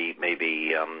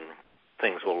 Maybe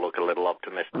things will look a little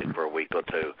optimistic for a week or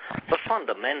two. But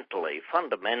fundamentally,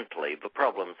 the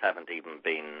problems haven't even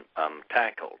been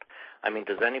tackled. I mean,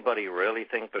 does anybody really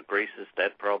think that Greece's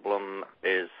debt problem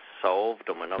is solved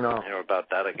and we're not going to hear about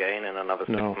that again in another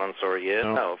 6 months or a year?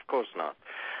 No, of course not.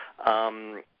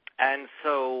 And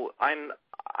so I'm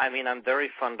very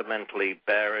fundamentally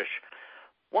bearish.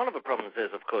 One of the problems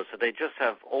is, of course, that they just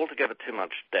have altogether too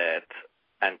much debt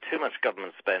and too much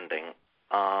government spending.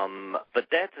 The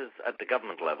debt is at the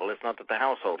government level. It's not at the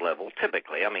household level,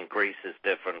 typically. I mean, Greece is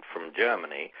different from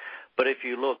Germany. But if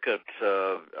you look at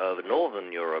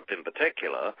Northern Europe in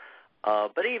particular,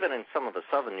 but even in some of the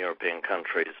Southern European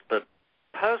countries, the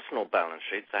personal balance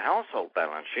sheets, the household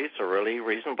balance sheets are really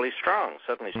reasonably strong,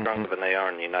 certainly stronger than they are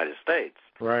in the United States.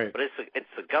 Right. But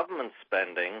it's the government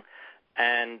spending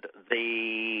and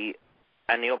the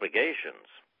obligations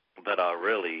that are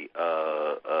really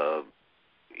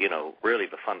really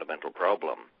the fundamental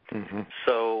problem.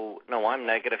 So, no, I'm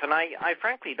negative. And I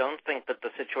frankly don't think that the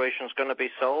situation is going to be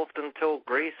solved until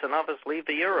Greece and others leave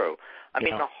the euro. I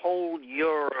mean, the whole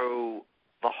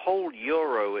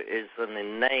euro is an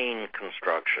inane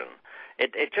construction.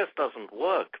 It just doesn't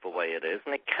work the way it is,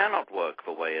 and it cannot work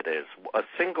the way it is. A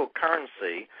single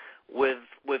currency with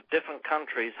different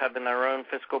countries having their own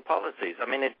fiscal policies. I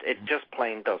mean, it just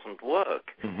plain doesn't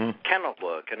work. Cannot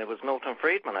work. And it was Milton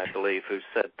Friedman, I believe, who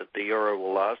said that the euro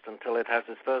will last until it has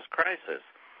its first crisis.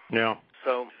 Yeah.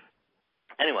 So,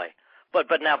 anyway, but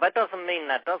now that doesn't mean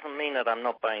that I'm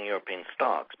not buying European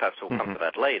stocks. Perhaps we'll come to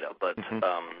that later. But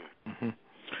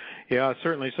yeah,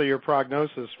 certainly. So your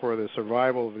prognosis for the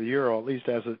survival of the euro, at least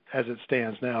as it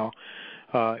stands now,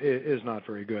 is not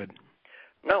very good.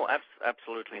 No,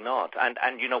 absolutely not.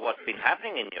 And you know what's been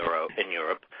happening in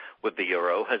Europe with the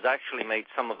euro has actually made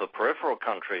some of the peripheral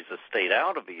countries that stayed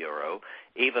out of the euro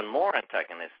even more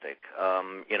antagonistic.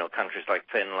 Countries like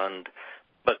Finland,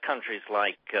 but countries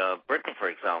like Britain, for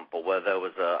example, where there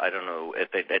was I don't know,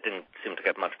 they didn't seem to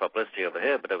get much publicity over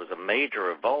here, but there was a major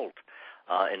revolt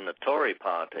in the Tory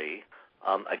party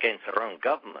against their own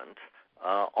government.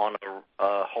 On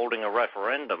holding a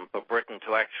referendum for Britain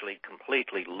to actually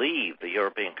completely leave the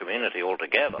European community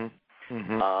altogether.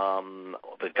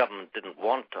 The government didn't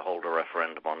want to hold a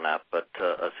referendum on that, but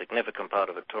a significant part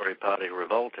of the Tory party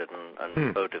revolted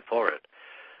and voted for it.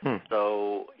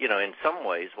 So, in some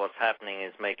ways what's happening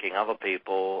is making other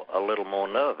people a little more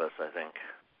nervous, I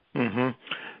think.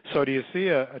 So do you see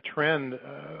a trend,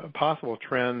 a possible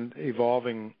trend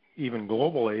evolving even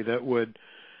globally that would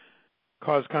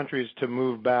cause countries to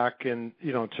move back and,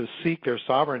 to seek their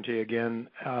sovereignty again,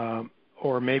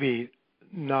 or maybe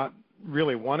not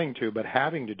really wanting to, but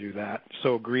having to do that?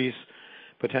 So Greece,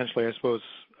 potentially, I suppose,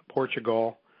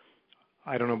 Portugal,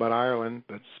 I don't know about Ireland,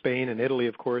 but Spain and Italy,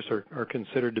 of course, are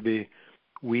considered to be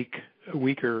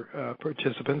weaker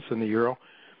participants in the euro.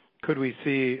 Could we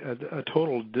see a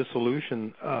total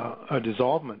dissolution, a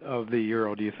dissolvement of the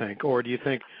euro, do you think? Or do you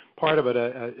think part of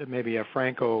it maybe a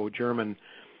Franco-German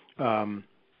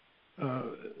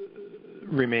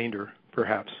remainder,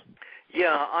 perhaps?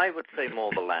 Yeah, I would say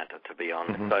more the latter, to be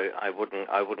honest. I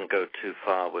wouldn't go too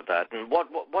far with that. And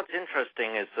what's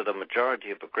interesting is that a majority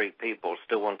of the Greek people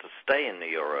still want to stay in the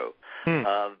euro.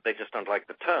 They just don't like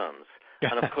the terms.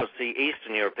 And of course, the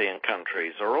Eastern European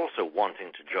countries are also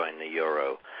wanting to join the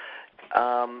euro.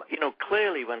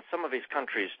 Clearly, when some of these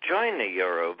countries join the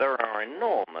euro, there are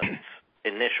enormous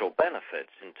initial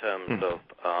benefits in terms of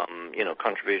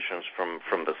contributions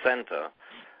from the center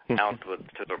outward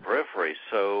to the periphery.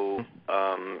 So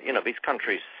these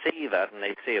countries see that and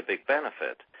they see a big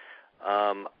benefit.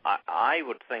 I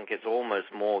would think it's almost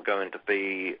more going to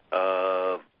be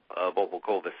what we'll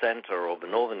call the center or the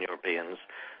northern Europeans,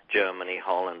 Germany,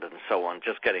 Holland, and so on,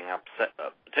 just getting upset,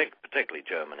 particularly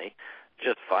Germany,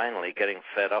 just finally getting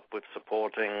fed up with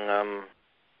supporting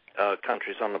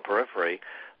countries on the periphery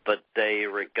that they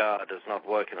regard as not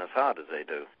working as hard as they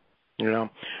do. Yeah.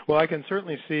 Well, I can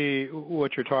certainly see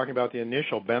what you're talking about, the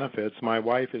initial benefits. My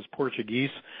wife is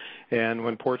Portuguese, and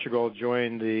when Portugal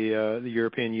joined the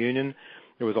European Union,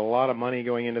 there was a lot of money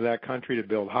going into that country to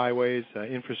build highways,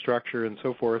 infrastructure, and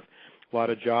so forth. A lot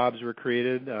of jobs were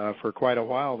created. For quite a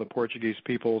while, the Portuguese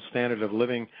people's standard of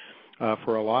living,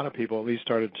 for a lot of people at least,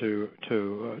 started to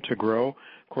grow.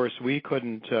 Of course, we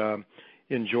couldn't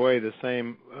enjoy the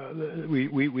same.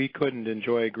 We couldn't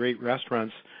enjoy great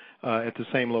restaurants at the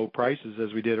same low prices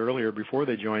as we did earlier before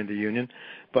they joined the union.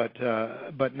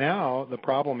 But now the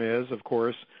problem is, of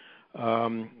course,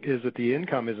 is that the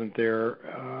income isn't there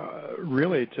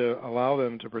really to allow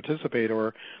them to participate,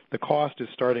 or the cost is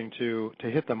starting to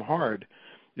hit them hard,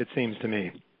 it seems to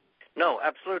me. No,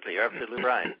 absolutely. You're absolutely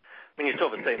right. I mean, you saw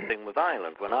the same thing with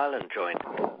Ireland when Ireland joined.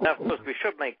 Now, of course, we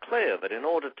should make clear that in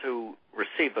order to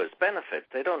receive those benefits,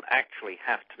 they don't actually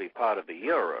have to be part of the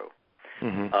euro.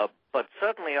 Mm-hmm. But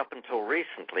certainly up until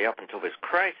recently, up until this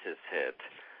crisis hit,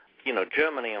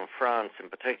 Germany and France in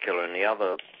particular and the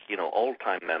other,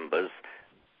 old-time members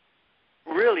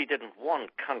really didn't want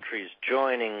countries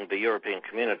joining the European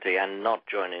community and not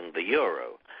joining the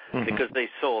euro, mm-hmm. because they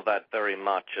saw that very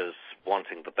much as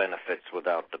wanting the benefits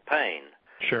without the pain.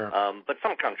 Sure. But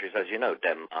some countries, as you know,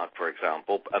 Denmark, for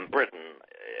example, and Britain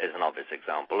is an obvious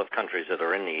example of countries that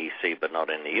are in the EC but not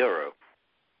in the euro.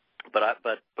 But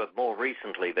more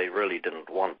recently, they really didn't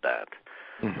want that.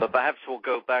 Mm-hmm. But perhaps we'll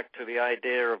go back to the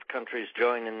idea of countries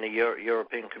joining the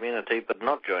European community but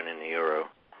not joining the euro.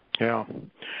 Yeah.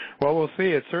 Well, we'll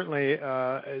see. It certainly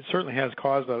has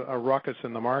caused a ruckus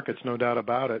in the markets, no doubt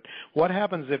about it. What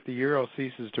happens if the euro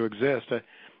ceases to exist?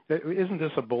 Isn't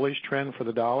this a bullish trend for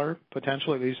the dollar,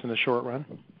 potentially, at least in the short run?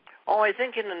 Oh, I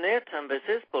think in the near term this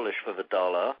is bullish for the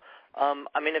dollar.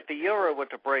 If the euro were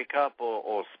to break up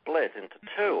or split into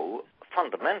two,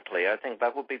 fundamentally, I think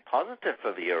that would be positive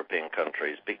for the European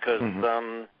countries because,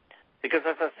 mm-hmm. Because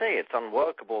as I say, it's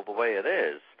unworkable the way it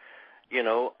is.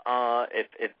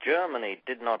 If Germany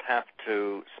did not have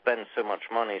to spend so much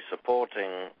money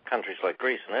supporting countries like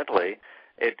Greece and Italy,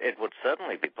 it would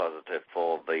certainly be positive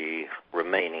for the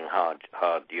remaining hard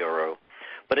euro.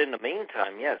 But in the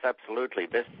meantime, yes, absolutely,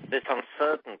 this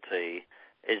uncertainty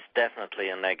is definitely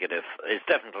a negative, is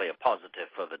definitely a positive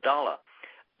for the dollar.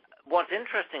 What's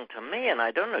interesting to me, and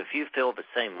I don't know if you feel the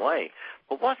same way,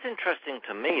 but what's interesting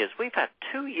to me is we've had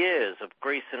 2 years of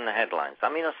Greece in the headlines. I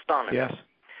mean, astonishing.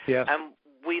 Yes. And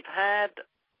we've had,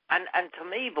 and to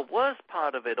me, the worst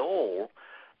part of it all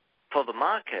for the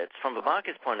markets, from the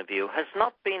market's point of view, has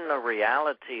not been the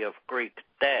reality of Greek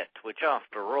debt, which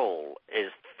after all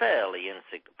is fairly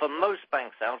insignificant. For most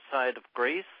banks outside of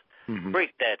Greece, mm-hmm.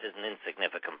 Greek debt is an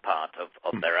insignificant part of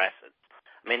mm-hmm. their assets.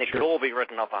 I mean, it sure. could all be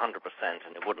written off 100%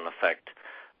 and it wouldn't affect,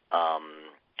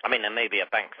 there may be a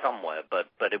bank somewhere, but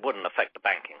it wouldn't affect the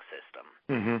banking system.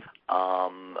 Mm-hmm.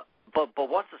 But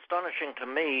what's astonishing to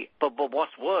me, but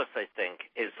what's worse, I think,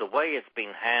 is the way it's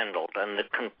been handled and the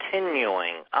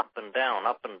continuing up and down.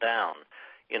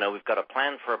 We've got a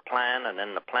plan for a plan, and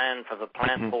then the plan for the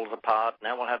plan mm-hmm. falls apart.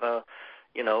 Now we'll have a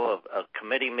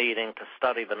committee meeting to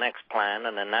study the next plan,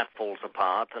 and then that falls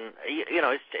apart. And,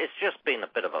 it's just been a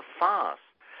bit of a farce.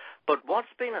 But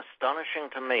what's been astonishing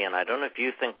to me, and I don't know if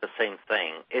you think the same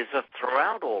thing, is that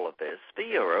throughout all of this, the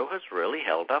euro has really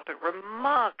held up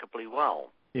remarkably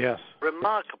well. Yes.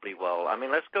 Remarkably well. I mean,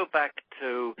 let's go back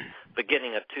to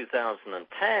beginning of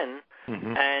 2010,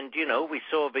 mm-hmm. and, we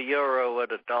saw the euro at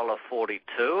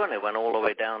 $1.42, and it went all the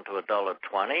way down to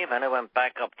 $1.20, then it went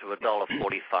back up to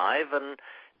 $1.45, and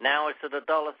now it's at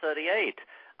 $1.38.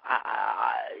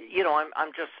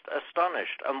 I'm just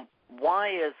astonished. Why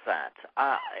is that?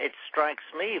 It strikes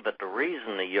me that the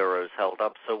reason the euro's held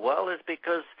up so well is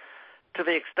because, to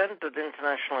the extent that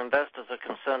international investors are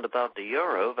concerned about the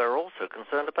euro, they're also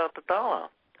concerned about the dollar.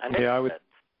 And I would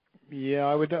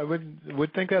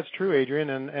think that's true, Adrian.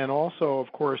 And also,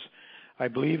 of course, I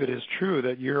believe it is true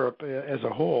that Europe as a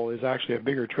whole is actually a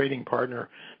bigger trading partner,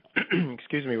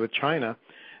 with China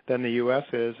than the U.S.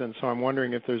 is. And so I'm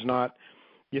wondering if there's not,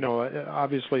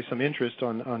 obviously some interest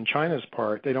on China's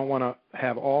part. They don't want to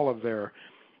have all of their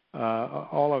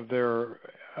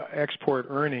export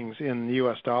earnings in the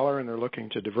U.S. dollar, and they're looking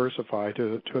to diversify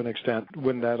to an extent.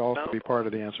 Wouldn't that also be part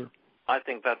of the answer? I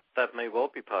think that may well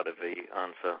be part of the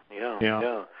answer.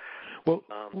 Yeah. Well,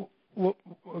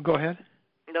 go ahead.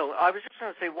 No, I was just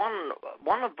going to say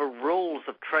one of the rules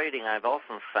of trading I've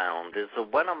often found is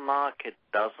that when a market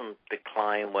doesn't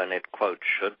decline when it, quote,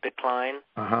 should decline,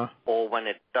 or when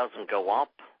it doesn't go up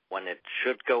when it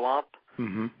should go up,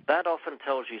 that often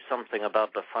tells you something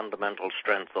about the fundamental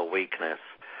strength or weakness.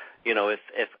 You know, if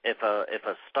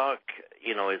a stock,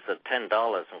 you know, is at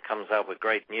 $10 and comes out with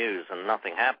great news and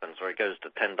nothing happens, or it goes to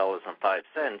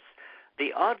 $10.05,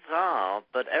 the odds are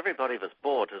that everybody that's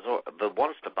that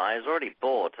wants to buy has already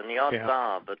bought, and the odds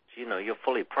are that, you know, you're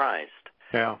fully priced.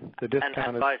 Yeah, the discount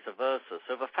and vice versa.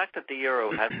 So the fact that the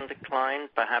euro hasn't declined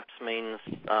perhaps means,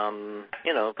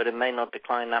 you know, but it may not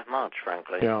decline that much,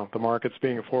 frankly. Yeah, the market's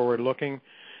being forward-looking,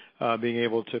 being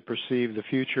able to perceive the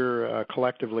future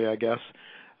collectively, I guess.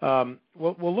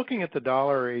 Well, looking at the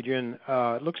dollar, Adrian,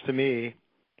 it looks to me,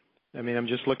 I mean, I'm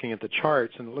just looking at the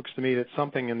charts, and it looks to me that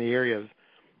something in the area of,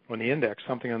 on the index,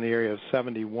 something on the area of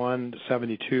 71 to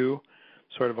 72,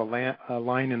 sort of a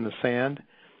line in the sand.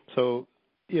 So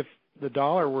if the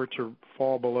dollar were to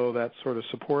fall below that sort of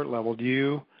support level, do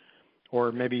you,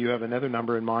 or maybe you have another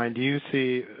number in mind, do you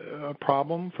see a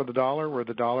problem for the dollar where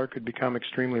the dollar could become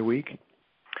extremely weak?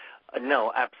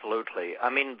 No, absolutely. I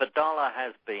mean, the dollar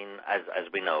has been, as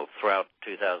we know, throughout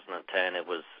 2010, it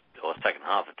was, or second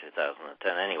half of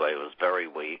 2010 anyway, it was very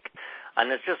weak.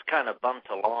 And it's just kind of bumped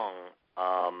along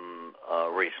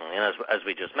recently. And as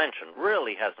we just mentioned,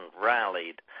 really hasn't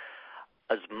rallied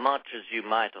as much as you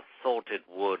might have thought it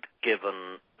would,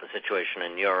 given the situation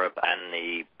in Europe and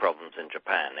the problems in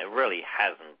Japan. It really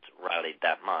hasn't rallied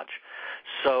that much.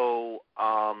 So,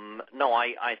 no,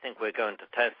 I think we're going to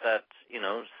test that, you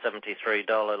know,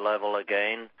 $73 level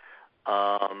again.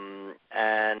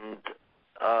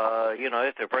 You know,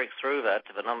 if it breaks through that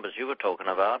to the numbers you were talking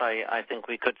about, I think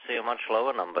we could see a much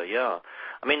lower number, yeah.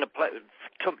 I mean,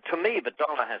 to me, the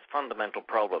dollar has fundamental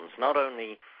problems. Not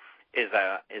only is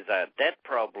our debt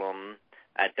problem,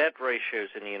 our debt ratios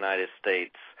in the United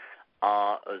States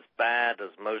are as bad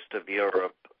as most of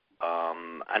Europe,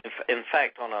 and in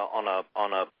fact, on a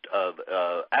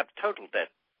total debt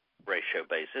ratio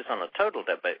basis,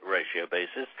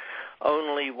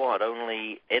 only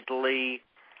Italy,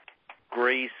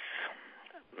 Greece,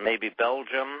 maybe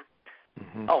Belgium,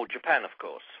 Japan, of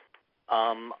course,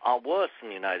 are worse than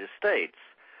the United States.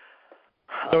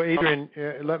 So, Adrian,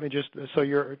 let me just, so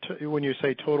when you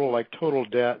say total, like total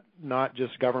debt, not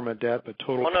just government debt, but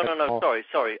total debt. No,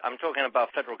 sorry. I'm talking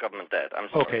about federal government debt. I'm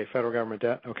sorry. Okay, federal government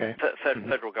debt, okay.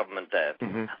 Federal government debt.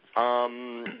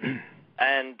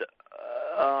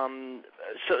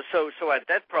 So our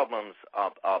debt problems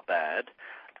are bad.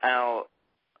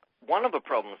 One of the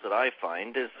problems that I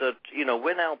find is that, you know,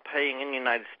 we're now paying in the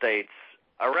United States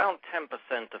around 10%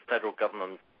 of federal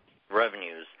government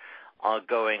revenues are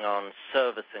going on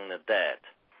servicing the debt.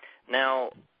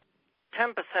 Now,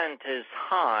 10% is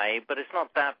high, but it's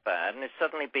not that bad, and it's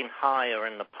certainly been higher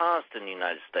in the past in the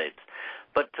United States.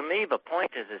 But to me, the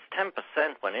point is 10%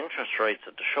 when interest rates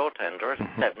at the short end are at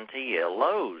 70-year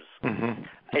lows.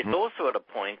 It's also at a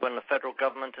point when the federal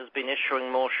government has been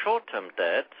issuing more short-term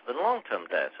debt than long-term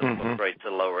debt, and rates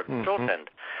are lower at the short end.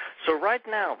 So right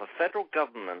now, the federal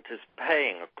government is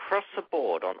paying across the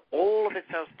board on all of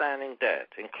its outstanding debt,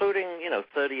 including, you know,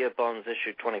 30-year bonds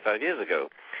issued 25 years ago,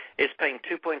 is paying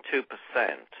 2.2%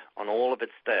 on all of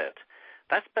its debt.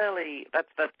 That's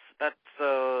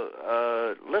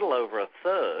little over a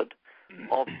third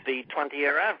of the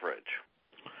 20-year average.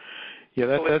 Yeah,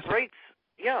 that's rates.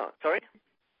 Yeah, sorry.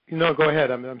 No, go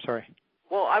ahead. I'm sorry.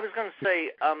 Well, I was going to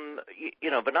say, you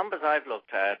know, the numbers I've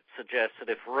looked at suggest that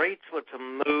if rates were to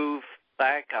move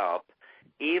back up,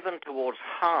 even towards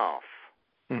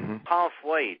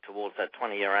halfway towards that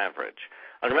 20-year average,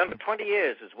 and remember, 20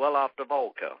 years is well after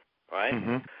Volcker.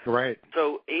 Right? Right.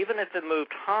 So even if it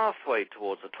moved halfway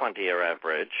towards the 20-year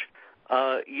average,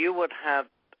 you would have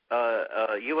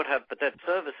the debt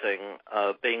servicing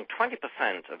being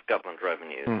 20% of government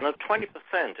revenues. Now, 20%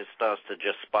 starts to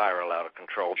just spiral out of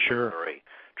control very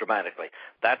dramatically.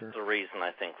 That's the reason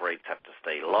I think rates have to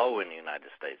stay low in the United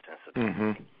States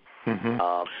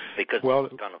because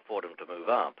we can't afford them to move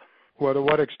up. Well, to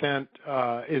what extent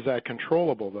is that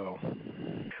controllable, though?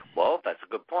 Well, that's a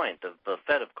good point. The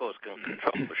Fed, of course, can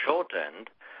control the short end.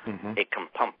 It can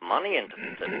pump money into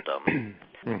the system.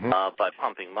 By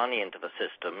pumping money into the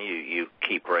system, you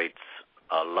keep rates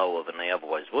lower than they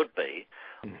otherwise would be.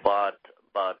 But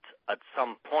at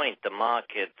some point, the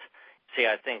market. See,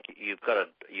 I think you've got a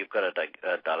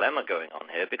dilemma going on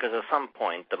here, because at some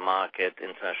point, the market,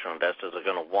 international investors are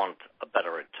going to want a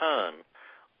better return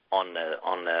on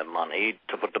their money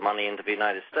to put the money into the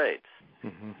United States.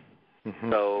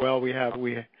 So, well, we have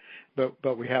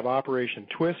Operation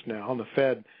Twist now, and the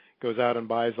Fed goes out and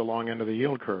buys the long end of the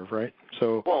yield curve, right?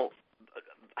 So well,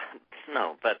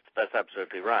 no, that's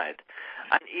absolutely right.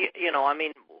 And I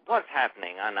mean, what's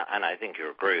happening, and I think you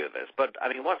agree with this, but I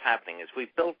mean, what's happening is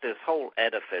we've built this whole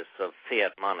edifice of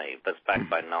fiat money that's backed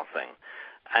by nothing,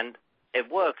 and it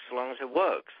works so long as it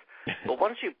works. But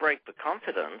once you break the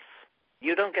confidence,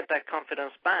 you don't get that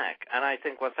confidence back. And I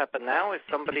think what's happened now is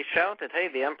somebody shouted, "Hey,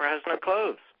 the emperor has no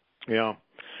clothes." Yeah.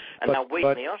 And now we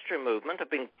in the Austrian movement have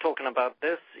been talking about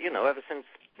this, ever since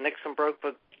Nixon broke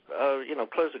the,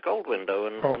 close the gold window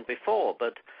and before.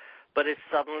 But it's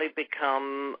suddenly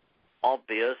become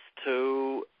obvious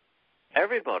to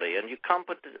everybody, and you can't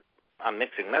put I'm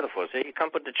mixing metaphors here. You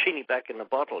can't put the genie back in the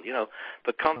bottle.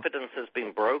 The confidence has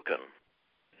been broken.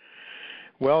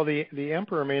 Well, the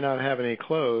emperor may not have any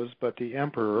clothes, but the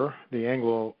emperor, the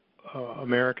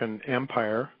Anglo-American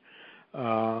Empire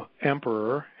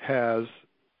emperor, has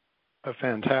a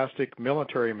fantastic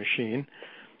military machine.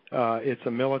 It's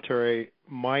a military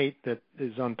might that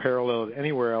is unparalleled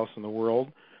anywhere else in the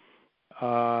world.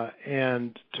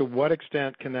 And to what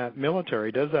extent does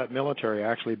that military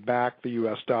actually back the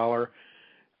U.S. dollar?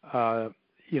 And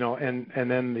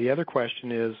then the other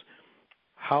question is,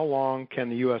 how long can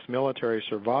the U.S. military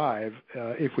survive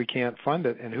if we can't fund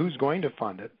it, and who's going to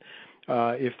fund it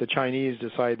if the Chinese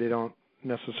decide they don't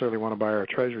necessarily want to buy our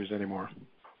treasuries anymore?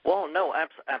 Well, no,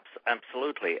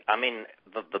 absolutely. I mean,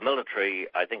 the military,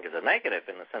 I think, is a negative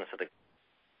in the sense that it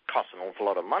costs an awful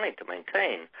lot of money to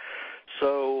maintain.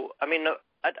 So, I mean,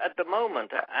 at the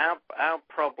moment, our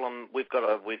problem, we've got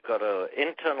a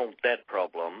internal debt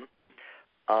problem,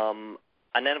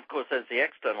 and then, of course, there's the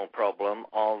external problem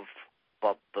of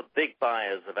the big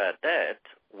buyers of our debt,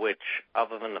 which,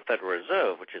 other than the Federal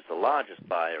Reserve, which is the largest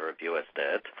buyer of U.S.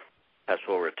 debt, as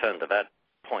we'll return to that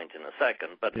point in a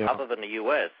second, but other than the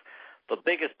U.S., the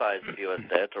biggest buyers of U.S.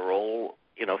 debt are all,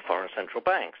 foreign central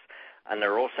banks. And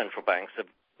they're all central banks,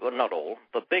 well, not all,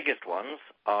 the biggest ones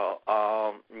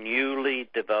are newly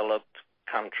developed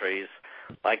countries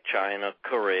like China,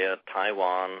 Korea,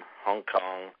 Taiwan, Hong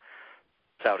Kong,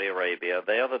 Saudi Arabia.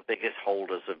 They are the biggest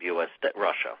holders of U.S. debt,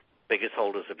 Russia, biggest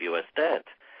holders of U.S. debt.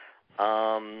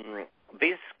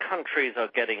 These countries are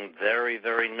getting very,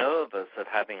 very nervous at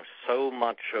having so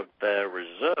much of their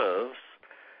reserves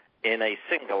in a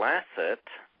single asset,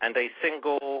 and a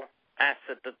single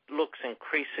asset that looks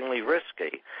increasingly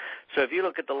risky. So if you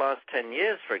look at the last 10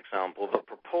 years, for example, the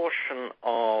proportion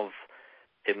of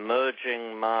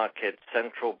emerging market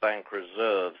central bank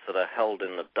reserves that are held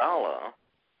in the dollar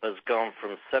has gone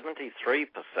from 73%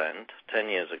 10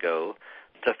 years ago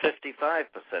to 55%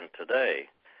 today.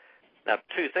 Now,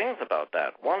 two things about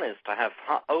that. One is to have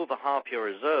over half your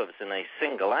reserves in a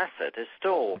single asset is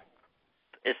still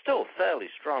fairly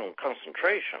strong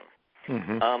concentration.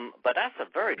 Mm-hmm. But that's a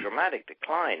very dramatic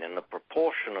decline in the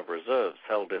proportion of reserves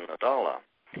held in the dollar.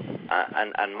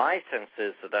 And my sense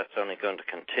is that that's only going to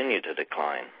continue to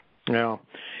decline. Yeah.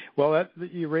 Well,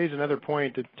 you raise another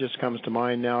point that just comes to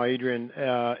mind now, Adrian,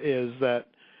 is that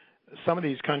some of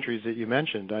these countries that you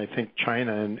mentioned, I think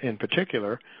China in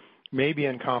particular, may be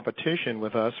in competition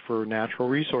with us for natural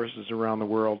resources around the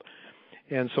world.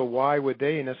 And so why would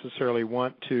they necessarily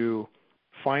want to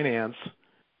finance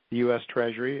the U.S.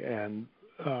 Treasury and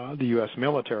the U.S.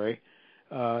 military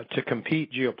to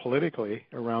compete geopolitically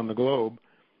around the globe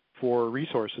for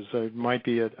resources? There might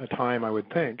be a time, I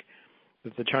would think,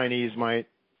 that the Chinese might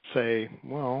say,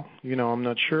 well, I'm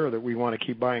not sure that we want to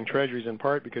keep buying treasuries, in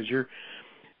part because you're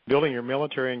building your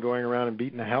military and going around and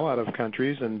beating the hell out of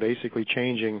countries and basically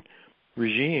changing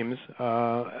regimes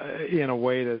in a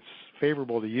way that's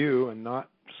favorable to you and not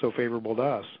so favorable to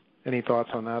us. Any thoughts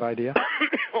on that idea?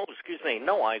 Oh, excuse me.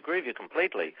 No, I agree with you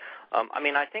completely.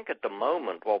 I think at the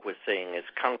moment what we're seeing is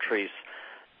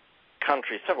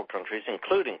several countries,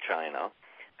 including China,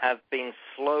 have been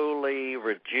slowly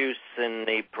reducing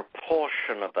the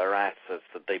proportion of their assets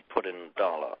that they put in the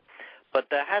dollar. But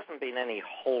there hasn't been any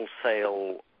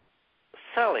wholesale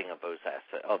selling of those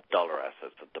assets, of dollar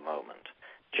assets at the moment.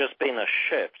 Just been a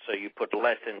shift, so you put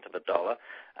less into the dollar.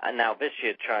 And now this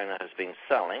year China has been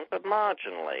selling, but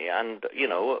marginally. And,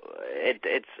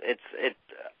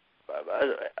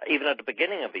 even at the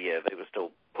beginning of the year, they were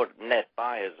still net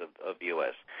buyers of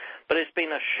U.S. But it's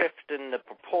been a shift in the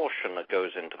proportion that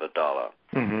goes into the dollar.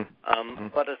 Mm-hmm.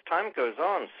 But as time goes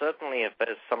on, certainly if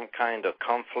there's some kind of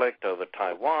conflict over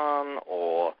Taiwan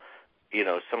or,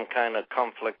 some kind of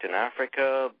conflict in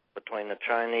Africa between the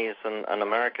Chinese and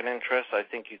American interests, I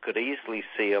think you could easily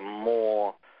see a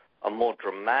more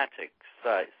dramatic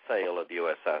sale of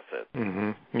U.S. assets.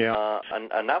 Mm-hmm. Yeah.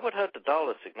 And that would hurt the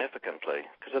dollar significantly,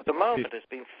 because at the moment it's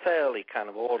been fairly kind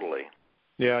of orderly.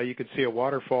 Yeah, you could see a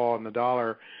waterfall in the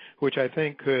dollar, which I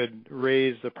think could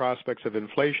raise the prospects of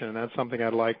inflation, and that's something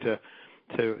I'd like to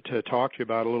talk to you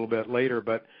about a little bit later.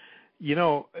 But, you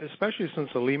know, especially since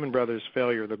the Lehman Brothers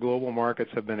failure, the global markets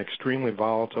have been extremely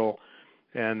volatile,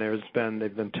 and they've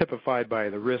been typified by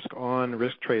the risk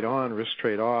trade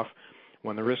off.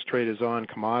 When the risk trade is on,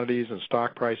 commodities and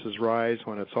stock prices rise.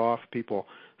 When it's off, people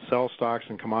sell stocks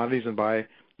and commodities and buy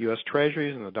U.S.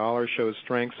 Treasuries, and the dollar shows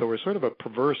strength. So we're sort of a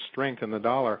perverse strength in the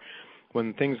dollar.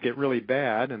 When things get really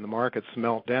bad and the markets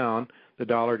melt down, the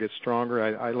dollar gets stronger.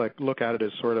 I look at it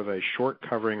as sort of a short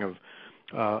covering of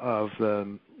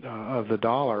the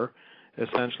dollar,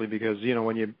 essentially, because you know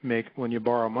when you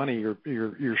borrow money,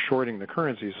 you're shorting the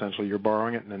currency. Essentially, you're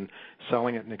borrowing it and then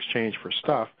selling it in exchange for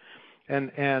stuff.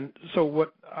 And so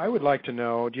what I would like to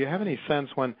know, do you have any sense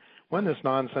when this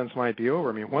nonsense might be over?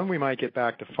 I mean, when we might get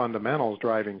back to fundamentals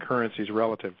driving currencies,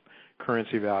 relative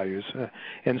currency values,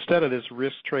 instead of this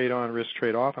risk trade on, risk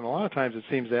trade off. And a lot of times it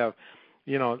seems to have,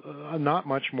 you know, not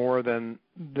much more than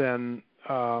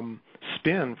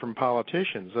spin from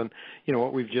politicians. And, you know,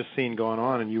 what we've just seen going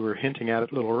on, and you were hinting at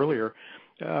it a little earlier,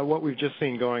 what we've just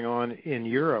seen going on in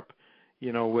Europe,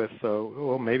 you know, with,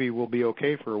 well, maybe we'll be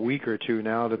okay for a week or two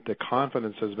now that the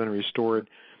confidence has been restored.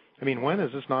 I mean, when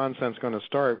is this nonsense going to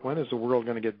start? When is the world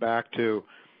going to get back to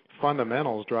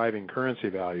fundamentals driving currency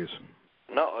values?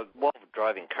 No, well,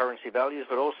 driving currency values,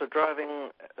 but also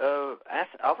driving other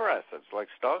assets like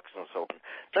stocks and so on.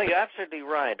 No, you're absolutely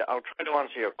right. I'll try to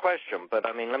answer your question, but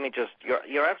I mean,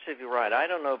 you're absolutely right. I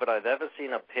don't know that I've ever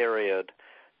seen a period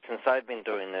since I've been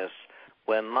doing this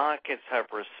where markets have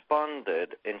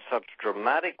responded in such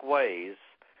dramatic ways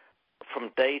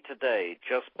from day to day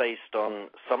just based on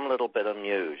some little bit of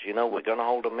news. You know, we're going to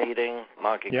hold a meeting,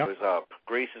 market goes up.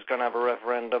 Greece is going to have a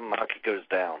referendum, market goes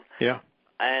down. Yeah.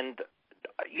 And,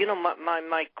 you know,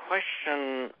 my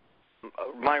question,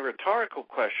 my rhetorical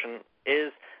question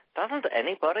is, doesn't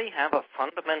anybody have a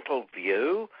fundamental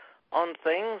view on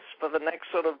things for the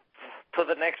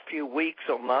next few weeks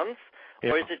or months?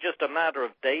 Yeah. Or is it just a matter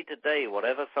of day to day,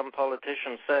 whatever some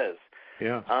politician says?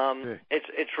 Yeah.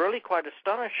 It's really quite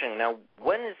astonishing. Now,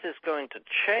 when is this going to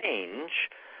change?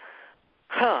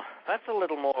 That's a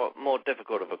little more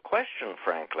difficult of a question,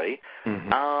 frankly.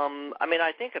 Mm-hmm. I mean,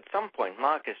 I think at some point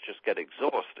markets just get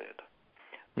exhausted.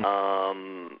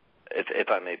 Mm-hmm. If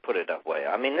I may put it that way.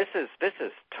 I mean, this is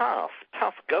tough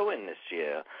going this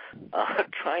year,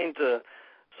 trying to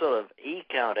sort of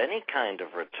eke out any kind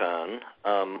of return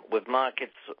with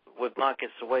markets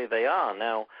the way they are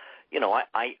now. You know,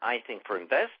 I think for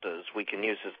investors we can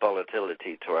use this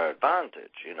volatility to our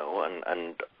advantage. You know,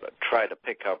 and try to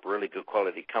pick up really good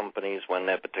quality companies when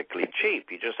they're particularly cheap.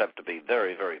 You just have to be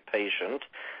very, very patient,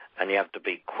 and you have to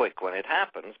be quick when it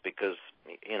happens because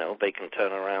you know they can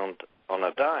turn around on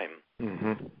a dime.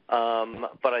 Mm-hmm.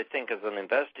 But I think as an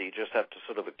investor, you just have to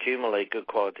sort of accumulate good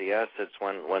quality assets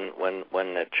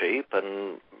when they're cheap,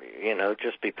 and you know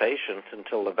just be patient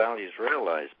until the value is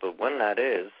realized. But when that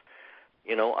is,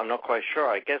 you know, I'm not quite sure.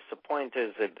 I guess the point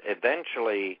is that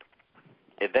eventually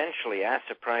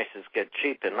asset prices get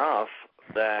cheap enough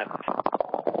that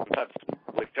perhaps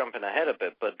we're jumping ahead a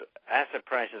bit, but asset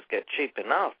prices get cheap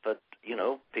enough that you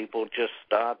know people just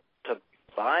start to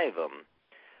buy them.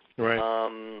 Right.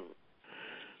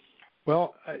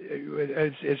 Well,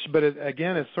 it's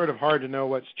sort of hard to know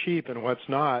what's cheap and what's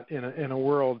not in a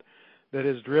world that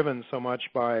is driven so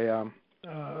much by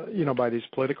by these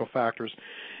political factors.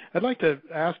 I'd like to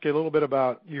ask you a little bit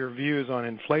about your views on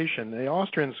inflation. The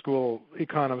Austrian school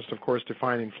economists, of course,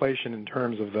 define inflation in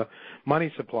terms of the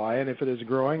money supply, and if it is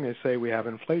growing, they say we have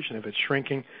inflation. If it's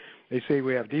shrinking, they say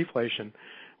we have deflation.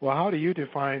 Well, how do you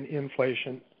define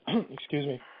inflation? Excuse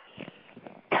me.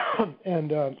 And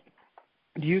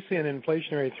do you see an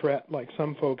inflationary threat like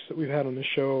some folks that we've had on the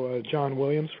show, John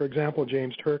Williams, for example,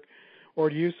 James Turk, or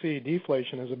do you see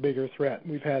deflation as a bigger threat?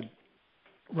 We've had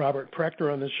Robert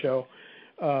Prechter on this show.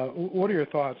 What are your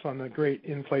thoughts on the great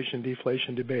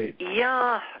inflation-deflation debate?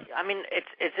 Yeah, I mean,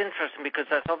 it's interesting because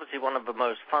that's obviously one of the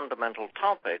most fundamental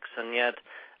topics, and yet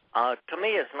to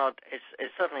me it's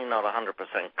certainly not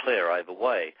 100% clear either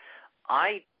way.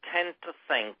 I tend to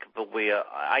think that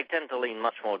I tend to lean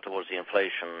much more towards the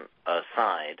inflation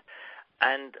side,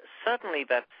 and certainly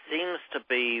that seems to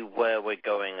be where we're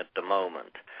going at the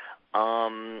moment.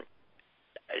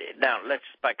 Now, let's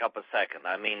back up a second.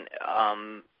 I mean,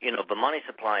 the money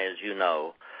supply, as you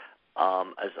know,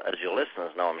 as your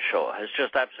listeners know, I'm sure, has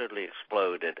just absolutely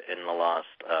exploded in the last,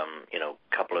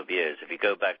 couple of years. If you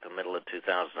go back to the middle of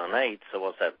 2008, so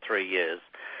what's that, 3 years,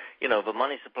 the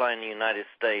money supply in the United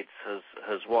States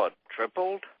has what,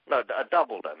 tripled? No,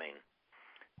 doubled, I mean,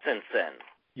 since then.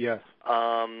 Yes.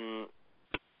 And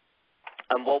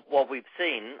what we've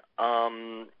seen,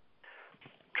 trying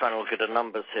to look at the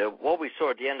numbers here, what we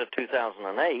saw at the end of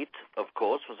 2008, of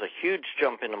course, was a huge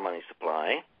jump in the money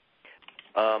supply.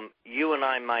 You and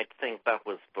I might think that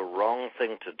was the wrong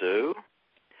thing to do,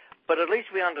 but at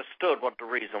least we understood what the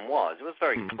reason was. It was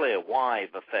very clear why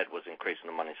the Fed was increasing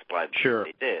the money supply because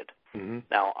they did.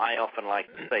 Now, I often like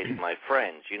to say to my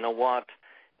friends, you know what?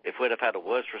 If we'd have had a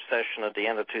worse recession at the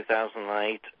end of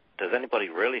 2008, does anybody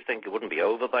really think it wouldn't be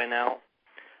over by now?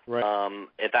 Right.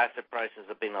 If asset prices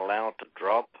have been allowed to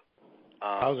drop.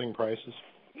 Housing prices.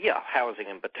 Yeah, housing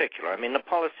in particular. I mean, the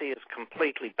policy is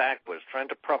completely backwards. Trying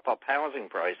to prop up housing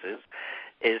prices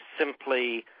is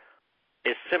simply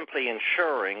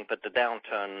ensuring that the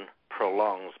downturn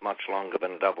prolongs much longer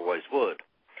than it otherwise would.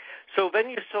 So then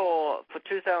you saw for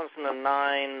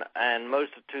 2009 and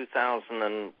most of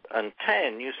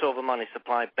 2010, you saw the money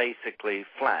supply basically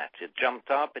flat. It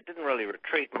jumped up. It didn't really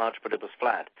retreat much, but it was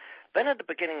flat. Then at the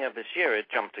beginning of this year, it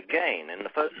jumped again. In the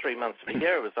first 3 months of the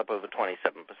year, it was up over 27%.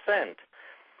 And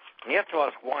you have to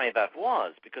ask why that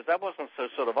was, because that wasn't so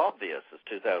sort of obvious as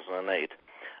 2008.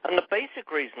 And the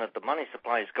basic reason that the money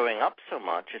supply is going up so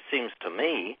much, it seems to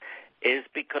me, is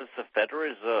because the Federal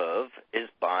Reserve is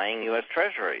buying U.S.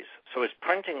 Treasuries. So it's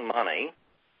printing money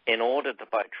in order to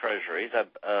buy Treasuries.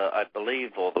 I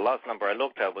believe, or the last number I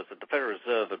looked at was that the Federal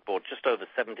Reserve had bought just over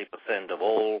 70% of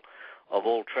all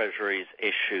Treasuries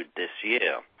issued this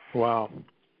year. Wow.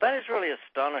 That is really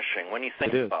astonishing when you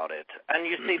think about it. And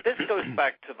you see, this goes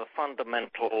back to the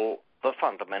fundamental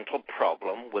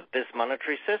problem with this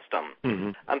monetary system.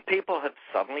 And people have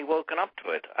suddenly woken up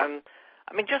to it. And,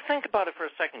 I mean, just think about it for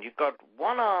a second. You've got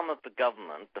one arm of the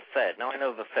government, the Fed. Now, I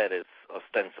know the Fed is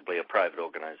ostensibly a private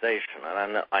organization,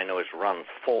 and I know it's run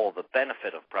for the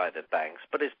benefit of private banks,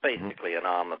 but it's basically an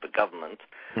arm of the government,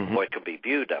 or it could be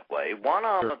viewed that way. One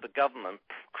arm of the government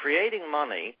creating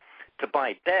money to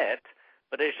buy debt,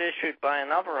 but it's issued by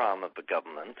another arm of the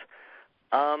government.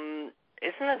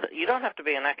 Isn't it? You don't have to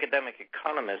be an academic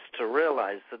economist to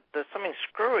realize that there's something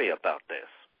screwy about this.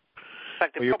 In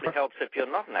fact, it probably helps if you're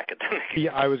not an academic.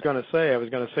 Yeah, I was going to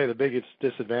say the biggest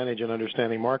disadvantage in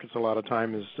understanding markets a lot of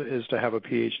time is to have a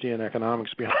PhD in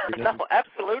economics behind it. No,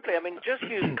 absolutely. I mean, just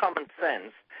use common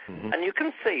sense, and you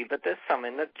can see that there's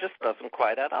something that just doesn't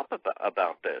quite add up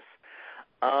about this.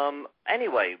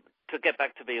 Anyway, to get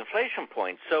back to the inflation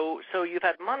point, so you've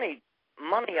had money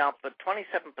up at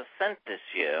 27% this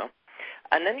year,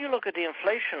 and then you look at the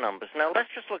inflation numbers. Now, let's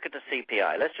just look at the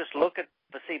CPI. Let's just look at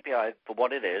the CPI for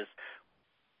what it is.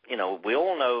 You know, we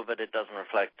all know that it doesn't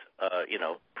reflect,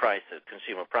 prices,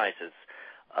 consumer prices,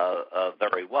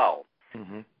 very well.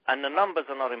 And the numbers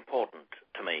are not important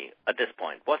to me at this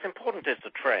point. What's important is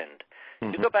the trend.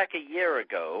 You go back a year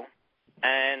ago,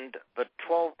 and the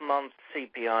 12-month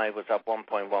CPI was up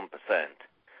 1.1%.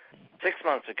 6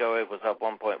 months ago, it was up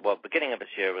beginning of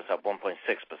this year, it was up 1.6%.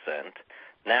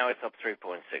 Now it's up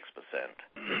 3.6%.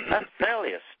 That's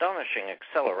fairly astonishing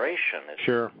acceleration.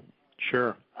 Sure.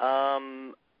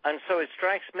 And so it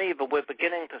strikes me that we're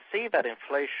beginning to see that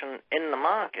inflation in the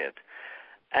market.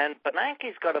 And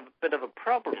Bernanke's got a bit of a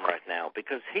problem right now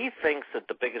because he thinks that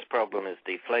the biggest problem is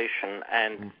deflation,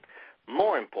 and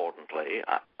more importantly,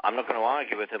 I'm not going to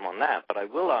argue with him on that, but I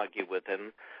will argue with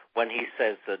him when he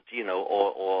says that,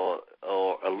 or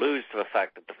alludes to the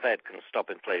fact that the Fed can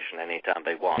stop inflation anytime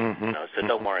they want. So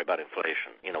don't worry about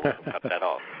inflation. We can cut that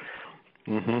off.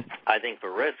 I think the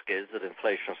risk is that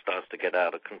inflation starts to get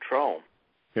out of control.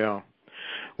 Yeah.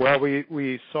 Well,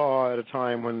 we saw at a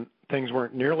time when things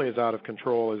weren't nearly as out of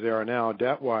control as they are now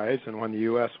debt-wise, and when the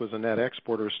U.S. was a net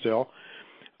exporter still,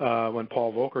 when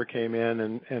Paul Volcker came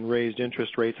in and raised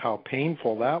interest rates, how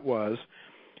painful that was,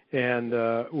 and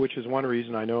which is one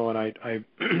reason I know, and I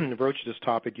broached this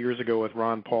topic years ago with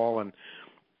Ron Paul and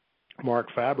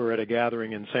Mark Faber at a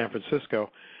gathering in San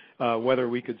Francisco, whether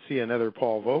we could see another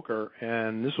Paul Volcker,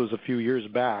 and this was a few years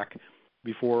back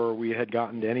before we had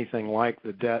gotten to anything like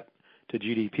the debt to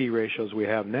GDP ratios we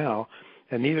have now,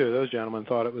 and neither of those gentlemen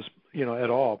thought it was, at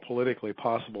all politically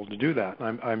possible to do that.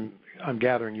 I'm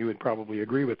gathering you would probably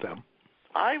agree with them.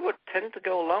 I would tend to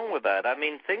go along with that. I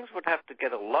mean, things would have to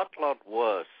get a lot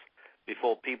worse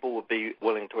before people would be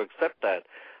willing to accept that.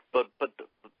 But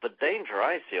the danger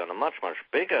I see on a much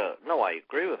bigger, no, I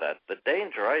agree with that. The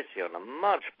danger I see on a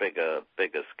much bigger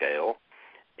scale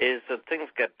is that things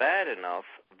get bad enough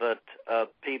that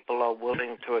people are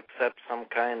willing to accept some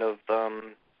kind of,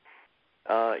 some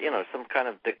kind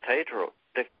of dictatorial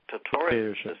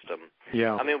system.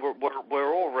 Yeah. I mean,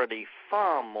 we're already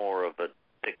far more of a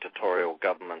dictatorial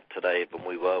government today than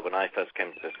we were when I first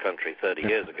came to this country 30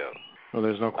 years ago. Well,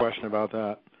 there's no question about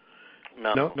that.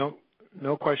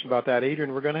 No question about that.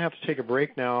 Adrian, we're going to have to take a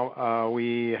break now.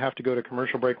 We have to go to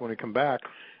commercial break. When we come back,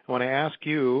 I want to ask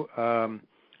you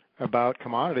about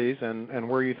commodities and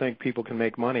where you think people can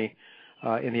make money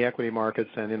in the equity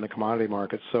markets and in the commodity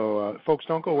markets. So, folks,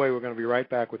 don't go away. We're going to be right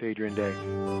back with Adrian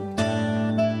Day.